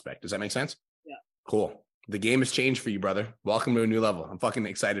interested prospect. Does that make sense? Yeah. Cool. The game has changed for you, brother. Welcome to a new level. I'm fucking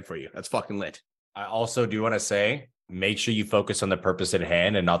excited for you. That's fucking lit. I also do want to say, make sure you focus on the purpose at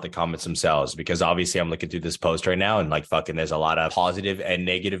hand and not the comments themselves, because obviously I'm looking through this post right now and like fucking there's a lot of positive and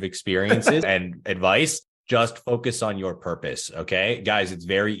negative experiences and advice. Just focus on your purpose. Okay, guys, it's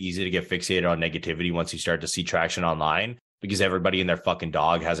very easy to get fixated on negativity once you start to see traction online because everybody and their fucking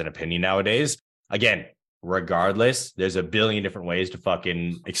dog has an opinion nowadays. Again, regardless, there's a billion different ways to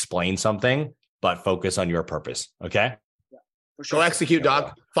fucking explain something, but focus on your purpose. Okay. Yeah, for sure. Go execute,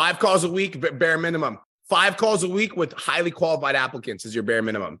 dog. 5 calls a week, bare minimum. 5 calls a week with highly qualified applicants is your bare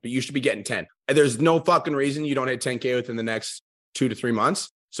minimum, but you should be getting 10. And there's no fucking reason you don't hit 10K within the next 2 to 3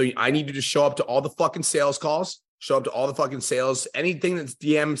 months. So I need you to show up to all the fucking sales calls, show up to all the fucking sales, anything that's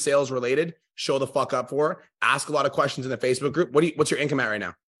DM sales related, show the fuck up for, ask a lot of questions in the Facebook group. What's your income at right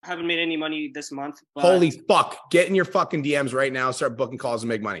now? haven't made any money this month. But Holy fuck. Get in your fucking DMs right now. Start booking calls and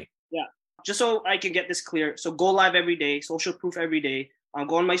make money. Yeah. Just so I can get this clear. So go live every day, social proof every day.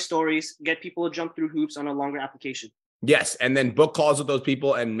 Go on my stories, get people to jump through hoops on a longer application. Yes. And then book calls with those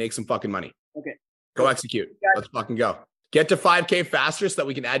people and make some fucking money. Okay. Go execute. Let's fucking go. Get to 5K faster so that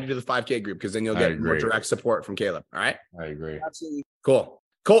we can add you to the 5K group, because then you'll get more direct support from Caleb. All right. I agree. Absolutely. Cool.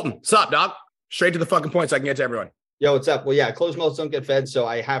 Colton, what's up, dog? Straight to the fucking point so I can get to everyone. Yo, what's up? Well, yeah, closed mouths don't get fed. So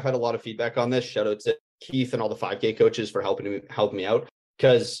I have had a lot of feedback on this. Shout out to Keith and all the 5K coaches for helping me out.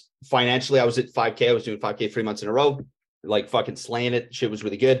 Because financially, I was at 5K. I was doing 5K 3 months in a row, like fucking slaying it. Shit was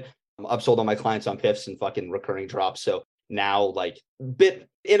really good. I'm upsold all my clients on PIFs and fucking recurring drops. So now, like,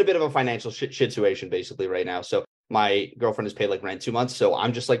 in a bit of a financial shit situation basically right now. So my girlfriend has paid like rent 2 months. So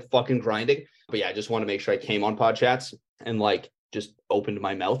I'm just like fucking grinding. But yeah, I just want to make sure I came on pod chats and like just opened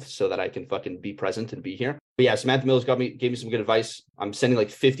my mouth so that I can fucking be present and be here. But yeah, Samantha Mills gave me some good advice. I'm sending like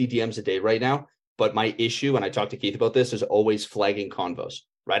 50 DMs a day right now. But my issue, and I talked to Keith about this, is always flagging convos,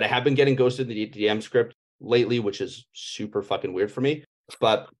 right? I have been getting ghosted in the DM script lately, which is super fucking weird for me.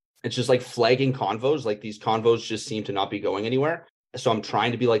 But it's just like flagging convos. Like these convos just seem to not be going anywhere. So I'm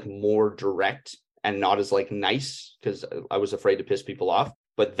trying to be like more direct and not as like nice, because I was afraid to piss people off.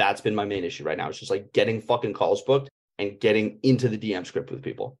 But that's been my main issue right now. It's just like getting fucking calls booked and getting into the DM script with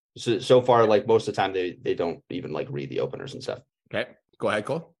people. So far, like most of the time, they don't even like read the openers and stuff. Okay, go ahead,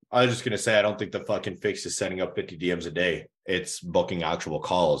 Cole. I was just going to say, I don't think the fucking fix is setting up 50 DMs a day. It's booking actual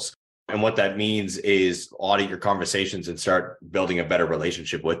calls. And what that means is audit your conversations and start building a better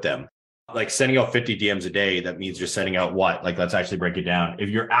relationship with them. Like sending out 50 DMs a day, that means you're sending out what? Like, let's actually break it down. If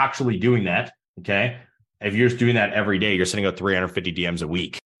you're actually doing that, okay, if you're doing that every day, you're sending out 350 DMs a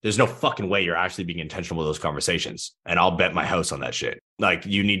week. There's no fucking way you're actually being intentional with those conversations. And I'll bet my house on that shit. Like,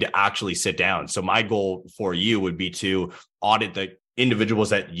 you need to actually sit down. So my goal for you would be to audit the individuals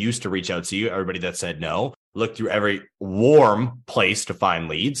that used to reach out to you, everybody that said no, look through every warm place to find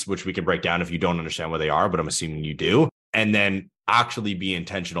leads, which we can break down if you don't understand where they are, but I'm assuming you do. And then actually be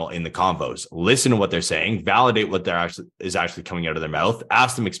intentional in the convos. Listen to what they're saying, validate what they're actually coming out of their mouth,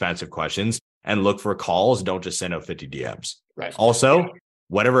 ask them expansive questions, and look for calls. Don't just send out 50 DMs. Right. Also,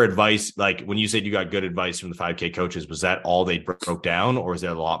 whatever advice, like when you said you got good advice from the 5K coaches, was that all they broke down, or is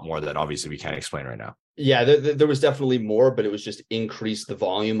there a lot more that obviously we can't explain right now? Yeah, there was definitely more, but it was just increase the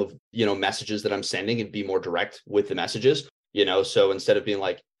volume of, messages that I'm sending and be more direct with the messages, so instead of being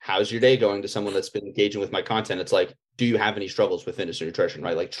like, how's your day going, to someone that's been engaging with my content, it's like, do you have any struggles with fitness or nutrition,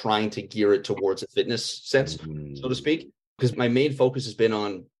 right? Like trying to gear it towards a fitness sense, so to speak, because my main focus has been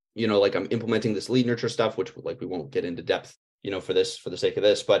on, like I'm implementing this lead nurture stuff, which like we won't get into depth, for the sake of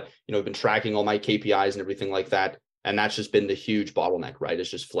this, but, I've been tracking all my KPIs and everything like that. And that's just been the huge bottleneck, right?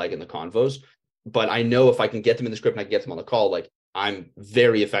 It's just flagging the convos. But I know if I can get them in the script and I can get them on the call, like I'm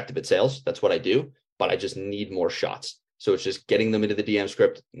very effective at sales. That's what I do, but I just need more shots. So it's just getting them into the DM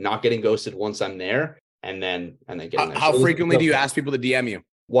script, not getting ghosted once I'm there, and then getting them. How frequently do you ask people to DM you?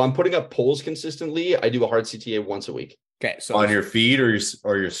 Well, I'm putting up polls consistently. I do a hard CTA once a week. Okay. So on your feed or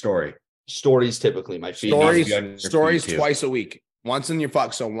your story? Stories, typically. My feed. Stories twice a week. Once in your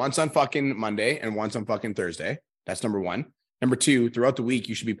so once on fucking Monday and once on fucking Thursday. That's number one. Number two, throughout the week,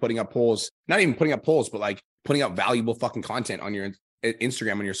 you should be putting up polls, not even putting up polls, but like putting up valuable fucking content on your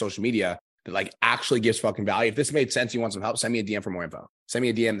Instagram, on your social media that like actually gives fucking value. If this made sense, you want some help, send me a DM for more info. Send me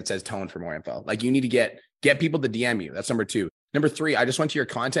a DM that says tone for more info. Like you need to get people to DM you. That's number two. Number three, I just went to your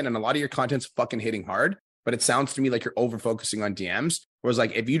content and a lot of your content's fucking hitting hard, but it sounds to me like you're over focusing on DMs. Whereas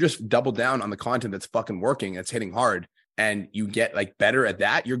like if you just double down on the content that's fucking working, that's hitting hard, and you get like better at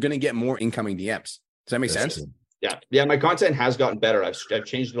that, you're going to get more incoming DMs. Does that make sense? True. Yeah. My content has gotten better. I've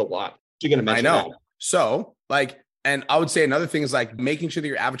changed it a lot. You're going to mention I know. That. So like, and I would say another thing is like making sure that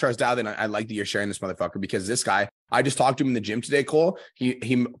your avatar is dialed in. I like that you're sharing this motherfucker, because this guy, I just talked to him in the gym today, Cole.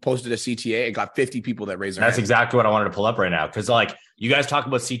 He posted a CTA and got 50 people that raised their That's hand. exactly what I wanted to pull up right now. Cause like you guys talk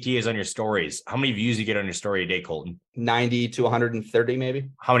about CTAs on your stories. How many views you get on your story a day, Colton? 90 to 130, maybe.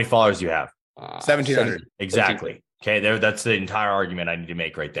 How many followers do you have? 1,700. Exactly. Okay, that's the entire argument I need to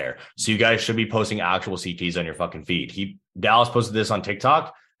make right there. So you guys should be posting actual CTs on your fucking feed. Dallas posted this on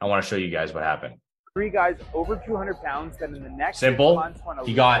TikTok. I want to show you guys what happened. 3 guys over 200 pounds that in the next simple. 6 months want to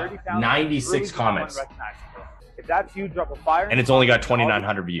He got 30 pounds, 96 really comments. If that's you, drop a fire. And it's only got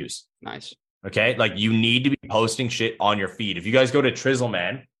 2,900 views. Nice. Okay, like you need to be posting shit on your feed. If you guys go to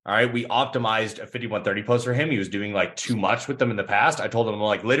Trizzleman, all right, we optimized a 5130 post for him. He was doing like too much with them in the past. I told him, I'm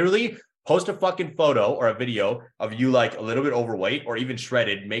like, literally post a fucking photo or a video of you like a little bit overweight or even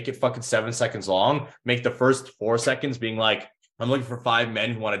shredded, make it fucking 7 seconds long, make the first 4 seconds being like I'm looking for 5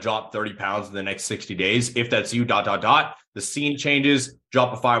 men who want to drop 30 pounds in the next 60 days. If that's you, ... The scene changes.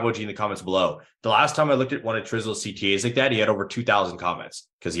 Drop a fire emoji in the comments below. The last time I looked at one of Trizzle's CTAs like that, he had over 2,000 comments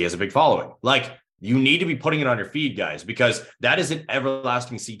because he has a big following. Like, you need to be putting it on your feed, guys, because that is an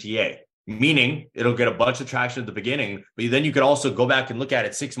everlasting CTA, meaning it'll get a bunch of traction at the beginning, but then you could also go back and look at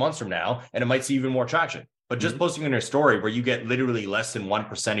it 6 months from now, and it might see even more traction. But just posting on your story where you get literally less than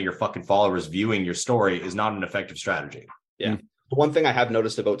 1% of your fucking followers viewing your story is not an effective strategy. Yeah. The one thing I have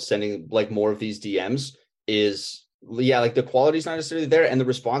noticed about sending like more of these DMs is, like the quality is not necessarily there, and the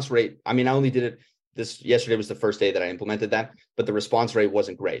response rate. I mean, I only did it yesterday was the first day that I implemented that, but the response rate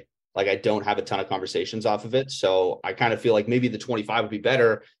wasn't great. Like, I don't have a ton of conversations off of it. So I kind of feel like maybe the 25 would be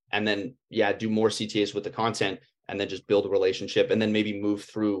better. And then, do more CTAs with the content and then just build a relationship and then maybe move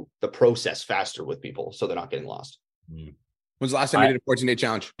through the process faster with people so they're not getting lost. When's the last time you did a 14-day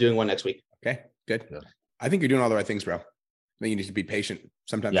challenge? Doing one next week. Okay, good. Yeah. I think you're doing all the right things, bro. I think you need to be patient.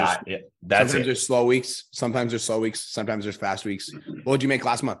 Sometimes, sometimes there's slow weeks. Sometimes there's slow weeks. Sometimes there's fast weeks. What did you make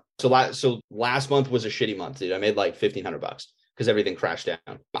last month? So last month was a shitty month, dude. I made like $1,500 because everything crashed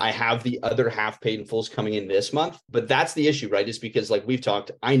down. I have the other half paid in fulls coming in this month, but that's the issue, right? Is because like we've talked,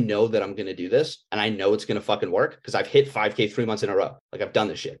 I know that I'm going to do this and I know it's going to fucking work because I've hit 5K 3 months in a row. Like, I've done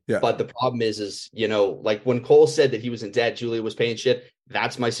this shit. Yeah. But the problem is, like when Cole said that he was in debt, Julia was paying shit.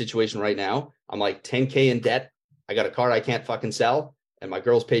 That's my situation right now. I'm like 10K in debt. I got a car I can't fucking sell. And my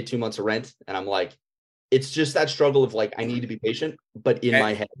girl's paid 2 months of rent. And I'm like, it's just that struggle of like, I need to be patient, but in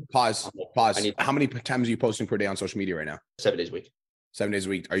my head. Pause. How many times are you posting per day on social media right now? 7 days a week. 7 days a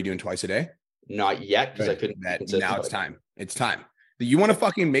week. Are you doing twice a day? Not yet, because I couldn't. Now it's time. It's time. You want to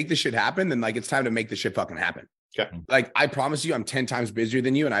fucking make this shit happen, then like it's time to make this shit fucking happen. Okay. Like, I promise you, I'm 10 times busier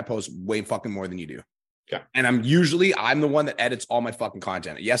than you, and I post way fucking more than you do. Okay. And I'm the one that edits all my fucking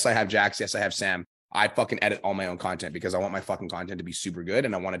content. Yes, I have Jax. Yes, I have Sam. I fucking edit all my own content because I want my fucking content to be super good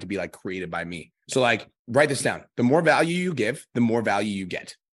and I want it to be like created by me. So like, write this down. The more value you give, the more value you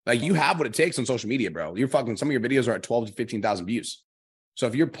get. Like, you have what it takes on social media, bro. Some of your videos are at 12 to 15,000 views. So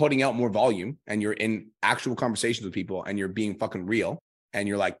if you're putting out more volume and you're in actual conversations with people and you're being fucking real and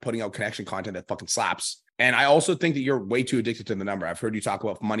you're like putting out connection content that fucking slaps. And I also think that you're way too addicted to the number. I've heard you talk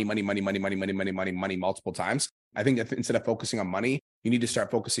about money multiple times. I think that instead of focusing on money, you need to start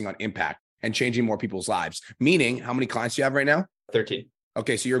focusing on impact and changing more people's lives. Meaning, how many clients do you have right now? 13.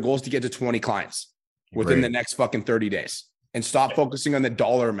 Okay, so your goal is to get to 20 clients within the next fucking 30 days. And stop focusing on the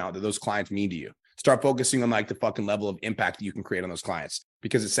dollar amount that those clients mean to you. Start focusing on like the fucking level of impact that you can create on those clients.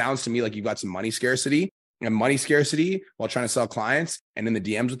 Because it sounds to me like you've got some money scarcity, while trying to sell clients, and in the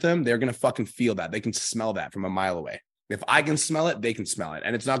DMs with them, they're going to fucking feel that. They can smell that from a mile away. If I can smell it, they can smell it.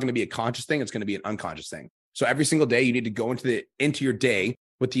 And it's not going to be a conscious thing. It's going to be an unconscious thing. So every single day you need to go into your day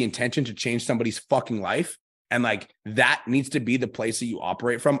with the intention to change somebody's fucking life. And like, that needs to be the place that you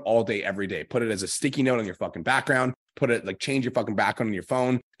operate from all day, every day. Put it as a sticky note on your fucking background. Change your fucking background on your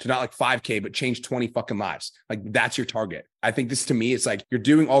phone to not like 5K, but change 20 fucking lives. Like, that's your target. I think this, to me, it's like you're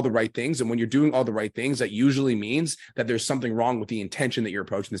doing all the right things. And when you're doing all the right things, that usually means that there's something wrong with the intention that you're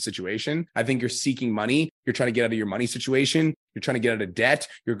approaching the situation. I think you're seeking money. You're trying to get out of your money situation. You're trying to get out of debt.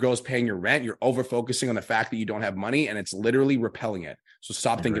 Your girl's paying your rent. You're over focusing on the fact that you don't have money, and it's literally repelling it. So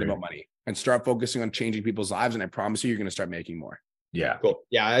stop thinking about money and start focusing on changing people's lives. And I promise you're going to start making more. Yeah. Cool.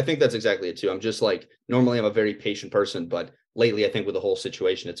 Yeah, I think that's exactly it too. I'm just like, normally I'm a very patient person, but lately I think with the whole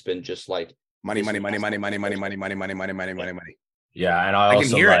situation, it's been just like money. Yeah. And I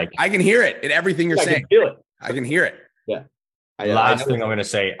can hear it in everything you're saying. I can hear it. Yeah. Last thing I'm going to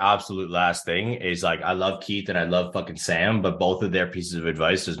say, absolute last thing is like, I love Keith and I love fucking Sam, but both of their pieces of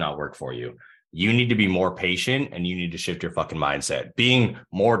advice does not work for you. You need to be more patient and you need to shift your fucking mindset. Being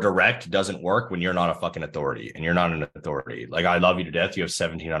more direct doesn't work when you're not a fucking authority, and you're not an authority. Like, I love you to death. You have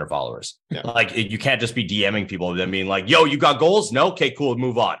 1,700 followers. Yeah. Like, you can't just be DMing people and then being like, yo, you got goals? No. Okay, cool.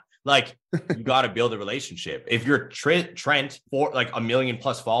 Move on. Like, you got to build a relationship. If you're Trent for like 1 million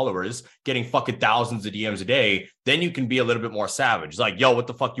plus followers, getting fucking thousands of DMs a day, then you can be a little bit more savage. Like, yo, what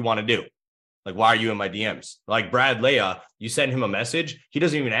the fuck you want to do? Like, why are you in my DMs? Like, Brad Leia, you send him a message, he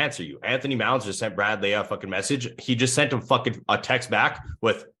doesn't even answer you. Anthony Mounds just sent Brad Leia a fucking message. He just sent him fucking a text back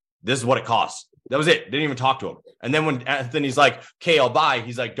with, this is what it costs. That was it. Didn't even talk to him. And then when Anthony's like, okay, I'll buy,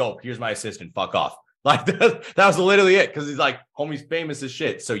 he's like, dope, here's my assistant, fuck off. Like, that was literally it. Because he's like, homie's famous as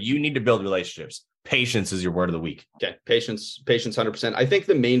shit. So you need to build relationships. Patience is your word of the week. Okay. Patience 100%. I think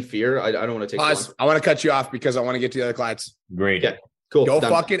the main fear, I don't want to take pause. I want to cut you off because I want to get to the other clients. Great. Yeah. Cool. Go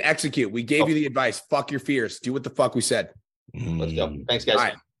fucking execute. We gave you the advice. Fuck your fears. Do what the fuck we said. Let's go. Thanks, guys. All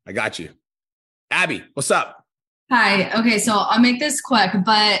right. I got you. Abby, what's up? Hi. Okay, so I'll make this quick,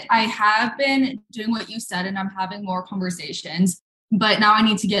 but I have been doing what you said and I'm having more conversations, but now I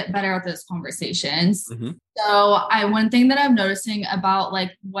need to get better at those conversations. Mm-hmm. So one thing that I'm noticing about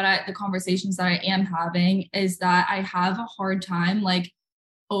like the conversations that I am having is that I have a hard time like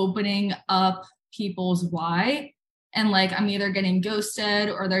opening up people's why. And like I'm either getting ghosted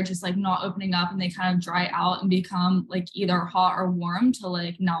or they're just like not opening up and they kind of dry out and become like either hot or warm to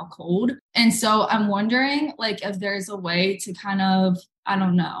like now cold. And so I'm wondering like if there's a way to kind of, I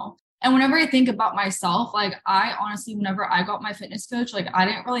don't know. And whenever I think about myself, like I honestly, whenever I got my fitness coach, like I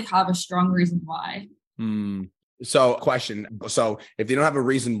didn't really have a strong reason why. So question. So if they don't have a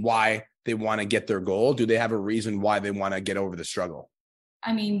reason why they want to get their goal, do they have a reason why they want to get over the struggle?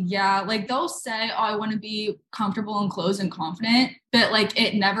 I mean, yeah, like they'll say, oh, I want to be comfortable in clothes and confident, but like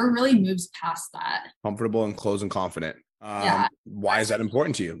it never really moves past that. Comfortable in clothes and confident. Yeah. Why is that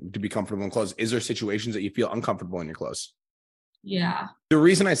important to you to be comfortable in clothes? Is there situations that you feel uncomfortable in your clothes? Yeah. The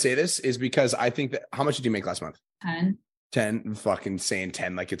reason I say this is because I think that, how much did you make last month? 10. I'm fucking saying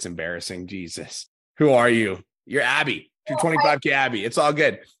 10 like it's embarrassing. Jesus. Who are you? You're Abby. You're 25K Abby. It's all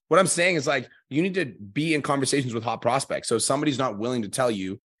good. What I'm saying is like, you need to be in conversations with hot prospects. So if somebody's not willing to tell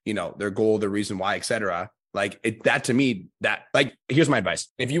you, you know, their goal, their reason why, et cetera, like that to me, that like, here's my advice.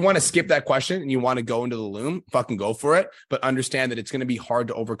 If you want to skip that question and you want to go into the loom, fucking go for it. But understand that it's going to be hard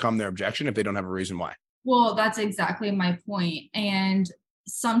to overcome their objection if they don't have a reason why. Well, that's exactly my point. And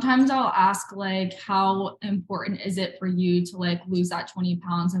sometimes I'll ask like, how important is it for you to like lose that 20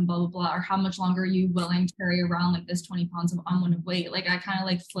 pounds and blah, blah, blah, or how much longer are you willing to carry around like this 20 pounds of unwanted weight? Like I kind of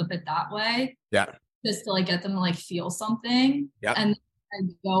like flip it that way. Yeah. Just to like get them to like feel something. Yeah. And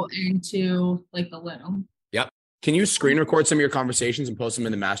then go into like the loom. Yep. Can you screen record some of your conversations and post them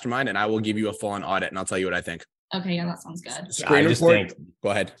in the mastermind? And I will give you a full on audit and I'll tell you what I think. Okay, yeah, that sounds good. I just think,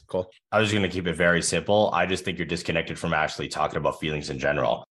 go ahead, Cole. I was going to keep it very simple. I just think you're disconnected from actually talking about feelings in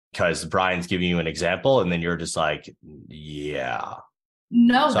general because Brian's giving you an example and then you're just like, yeah.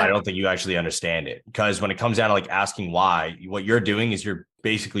 No. So I don't think you actually understand it because when it comes down to like asking why, what you're doing is you're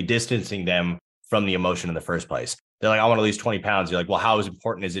basically distancing them from the emotion in the first place. They're like, I want to lose 20 pounds. You're like, well, how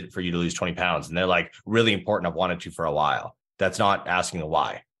important is it for you to lose 20 pounds? And they're like, really important. I've wanted to for a while. That's not asking the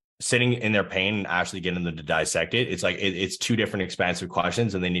why. Sitting in their pain and actually getting them to dissect it. It's like, it's two different expansive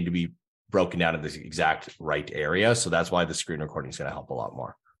questions and they need to be broken down in this exact right area. So that's why the screen recording is going to help a lot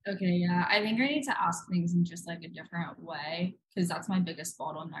more. Okay. Yeah. I think I need to ask things in just like a different way because that's my biggest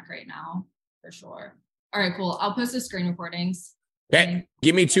bottleneck right now for sure. All right, cool. I'll post the screen recordings. Okay.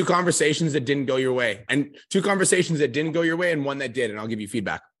 Give me 2 conversations that didn't go your way and 2 conversations that didn't go your way and 1 that did. And I'll give you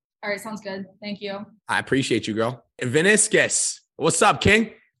feedback. All right. Sounds good. Thank you. I appreciate you, girl. Vinicius. What's up,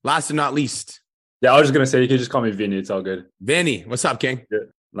 King? Last and not least. Yeah, I was just going to say, you can just call me Vinny. It's all good. Vinny, what's up, King? Yeah,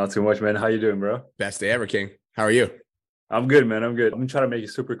 not too much, man. How you doing, bro? Best day ever, King. How are you? I'm good, man. I'm good. I'm trying to make it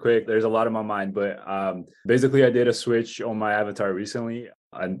super quick. There's a lot in my mind, but basically I did a switch on my avatar recently.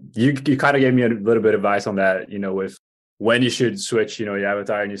 And you kind of gave me a little bit of advice on that, you know, with when you should switch, you know, your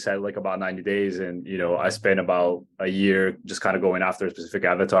avatar, and you said like about 90 days. And, you know, I spent about a year just kind of going after a specific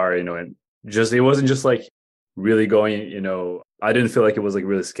avatar, you know, and just, it wasn't just like really going, you know, I didn't feel like it was like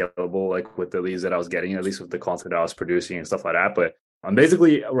really scalable, like with the leads that I was getting, at least with the content that I was producing and stuff like that. But I'm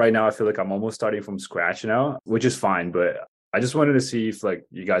basically right now, I feel like I'm almost starting from scratch now, which is fine. But I just wanted to see if like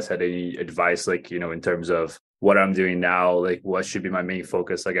you guys had any advice, like, you know, in terms of what I'm doing now, like what should be my main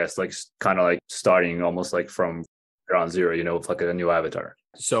focus, I guess, like kind of like starting almost like from ground zero, you know, with like a new avatar.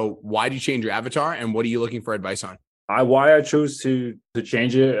 So why did you change your avatar and what are you looking for advice on? Why I chose to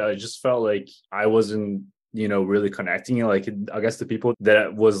change it, I just felt like I wasn't, you know, really connecting. Like, I guess the people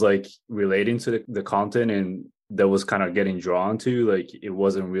that was like relating to the content and that was kind of getting drawn to, like, it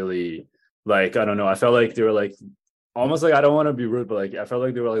wasn't really like, I don't know. I felt like they were like, almost like, I don't want to be rude, but like, I felt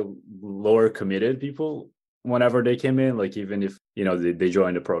like they were like lower committed people whenever they came in, like, even if, you know, they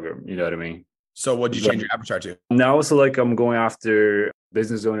joined the program, you know what I mean? So what did you change your avatar to? Now, so like, I'm going after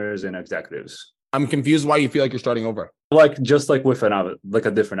business owners and executives. I'm confused why you feel like you're starting over. Like just like with like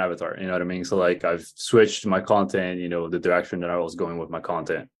a different avatar, you know what I mean? So like I've switched my content, you know, the direction that I was going with my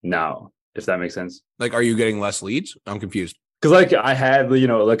content now, if that makes sense. Like, are you getting less leads? I'm confused. Because like I had, you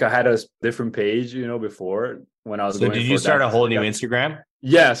know, like I had a different page, you know, before when I was going. Did you start a whole new Instagram?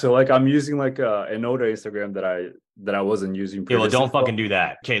 Yeah. So like I'm using like an older Instagram that I wasn't using previously. Yeah, well, don't fucking do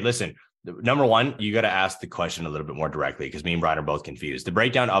that. Okay, listen. Number one, you got to ask the question a little bit more directly because me and Brian are both confused. The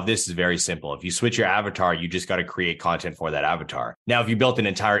breakdown of this is very simple. If you switch your avatar, you just got to create content for that avatar. Now, if you built an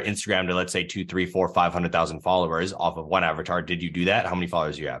entire Instagram to, let's say, 2, 3, 4, 500,000 followers off of one avatar, did you do that? How many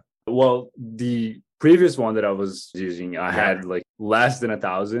followers do you have? Well, the previous one that I was using, I had like less than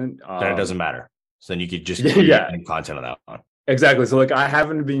 1,000. Then it doesn't matter. So then you could just create content on that one. Exactly. So like I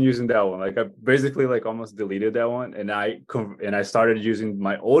haven't been using that one. Like I basically like almost deleted that one, and I started using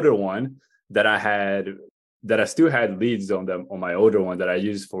my older one that I still had leads on them on my older one that I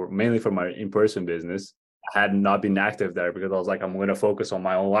used for mainly for my in-person business. I had not been active there because I was like, I'm going to focus on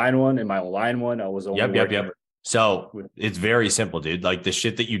my online one. And my online one, I was only Yep. So it's very simple, dude. Like the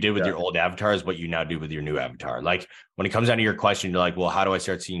shit that you did with your old avatar is what you now do with your new avatar. Like when it comes down to your question, you're like, well, how do I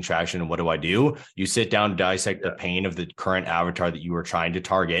start seeing traction and what do I do? You sit down, dissect the pain of the current avatar that you were trying to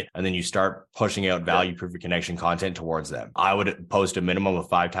target, and then you start pushing out value proof of connection content towards them. I would post a minimum of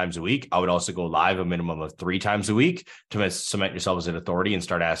 5 times a week. I would also go live a minimum of 3 times a week to cement yourself as an authority and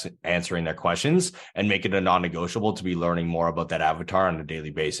start answering their questions and make it a non-negotiable to be learning more about that avatar on a daily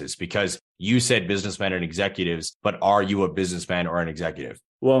basis. Because you said businessmen and executives, but are you a businessman or an executive?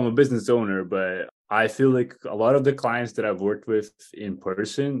 Well, I'm a business owner, but I feel like a lot of the clients that I've worked with in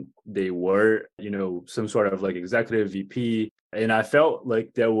person, they were, some sort of like executive VP. And I felt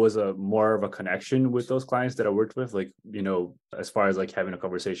like there was a more of a connection with those clients that I worked with, like, as far as like having a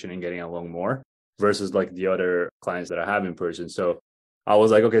conversation and getting along more versus like the other clients that I have in person. So I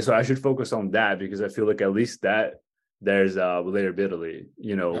was like, okay, so I should focus on that because I feel like at least that there's relatability,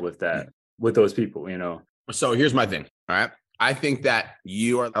 with those people, So here's my thing. All right. I think that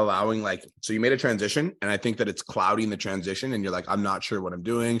you are allowing so you made a transition and I think that it's clouding the transition and you're like, I'm not sure what I'm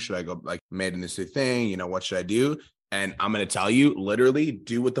doing. Should I go made in this thing? What should I do? And I'm going to tell you, literally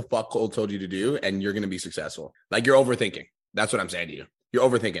do what the fuck Cole told you to do. And you're going to be successful. Like you're overthinking. That's what I'm saying to you. You're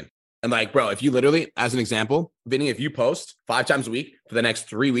overthinking. And bro, if you literally, as an example, Vinny, if you post 5 times a week for the next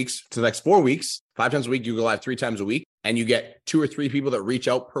 3 weeks to the next 4 weeks, 5 times a week, you go live 3 times a week and you get 2 or 3 people that reach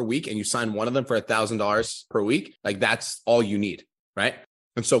out per week and you sign one of them for $1,000 per week, that's all you need, right?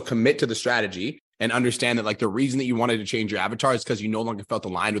 And so commit to the strategy and understand that the reason that you wanted to change your avatar is because you no longer felt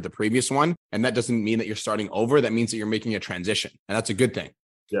aligned with the previous one. And that doesn't mean that you're starting over. That means that you're making a transition. And that's a good thing,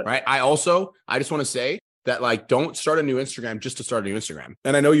 right? I just want to say that don't start a new Instagram just to start a new Instagram.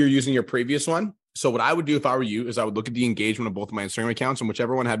 And I know you're using your previous one. So what I would do if I were you is I would look at the engagement of both of my Instagram accounts and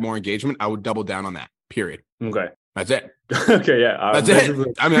whichever one had more engagement, I would double down on that, period. Okay. That's it. Okay. Yeah. That's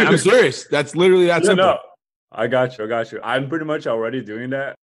it. I mean, I'm serious. That's literally that simple. No, I got you. I'm pretty much already doing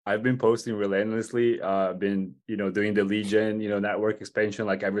that. I've been posting relentlessly, been, doing the lead gen, network expansion,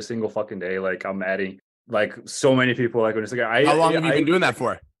 every sinle fucking day. I'm adding so many people on Instagram. How long have you been doing that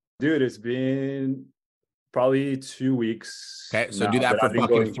for? Dude, it's been probably 2 weeks. Okay. So do that for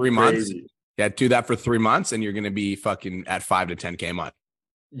fucking 3 months. Yeah. Do that for 3 months and you're going to be fucking at 5 to 10K a month.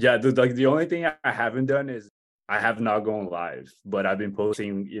 Yeah. The only thing I haven't done is I have not gone live, but I've been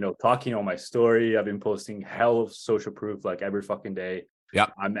posting, talking on my story. I've been posting hell of social proof every fucking day. Yeah.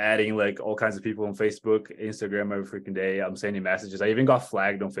 I'm adding all kinds of people on Facebook, Instagram every freaking day. I'm sending messages. I even got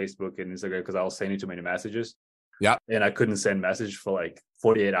flagged on Facebook and Instagram because I was sending too many messages. Yeah. And I couldn't send message for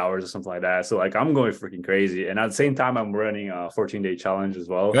 48 hours or something like that. So I'm going freaking crazy. And at the same time, I'm running a 14-day challenge as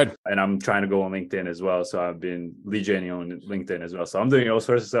well. Good. And I'm trying to go on LinkedIn as well. So I've been lead genning on LinkedIn as well. So I'm doing all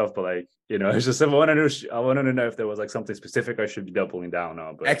sorts of stuff, but it's just I wanted to know if there was something specific I should be doubling down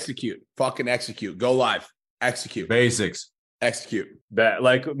on. But fucking execute, go live, execute, basics, execute. That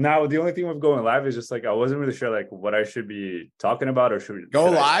now the only thing with going live is just I wasn't really sure what I should be talking about or should go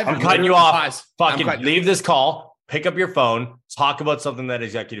live. I'm cutting you off. Fucking leave this call. Pick up your phone, talk about something that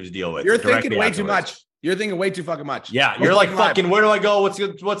executives deal with. You're thinking way too much. You're thinking way too fucking much. Yeah, you're fucking, where do I go? What's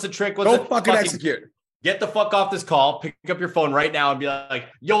the trick? Go fucking execute. Get the fuck off this call, pick up your phone right now and be like,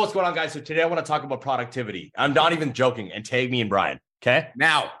 yo, what's going on, guys? So today I want to talk about productivity. I'm not even joking. And tag me and Brian, okay?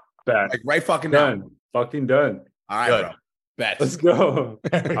 Now. Bet. Right fucking done. now. Fucking done. All right, bro. Bet. Let's go.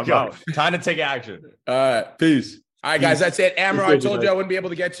 I'm out. Time to take action. Peace. All right, guys, that's it. Amber, I told you I wouldn't be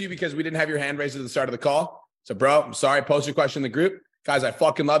able to get to you because we didn't have your hand raised at the start of the call. So, bro, I'm sorry. Post your question in the group. Guys, I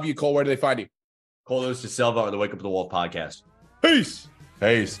fucking love you. Cole, where do they find you? Cole Lewis de Silva or the Wake Up with the Wolf podcast. Peace.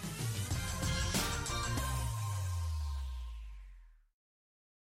 Peace.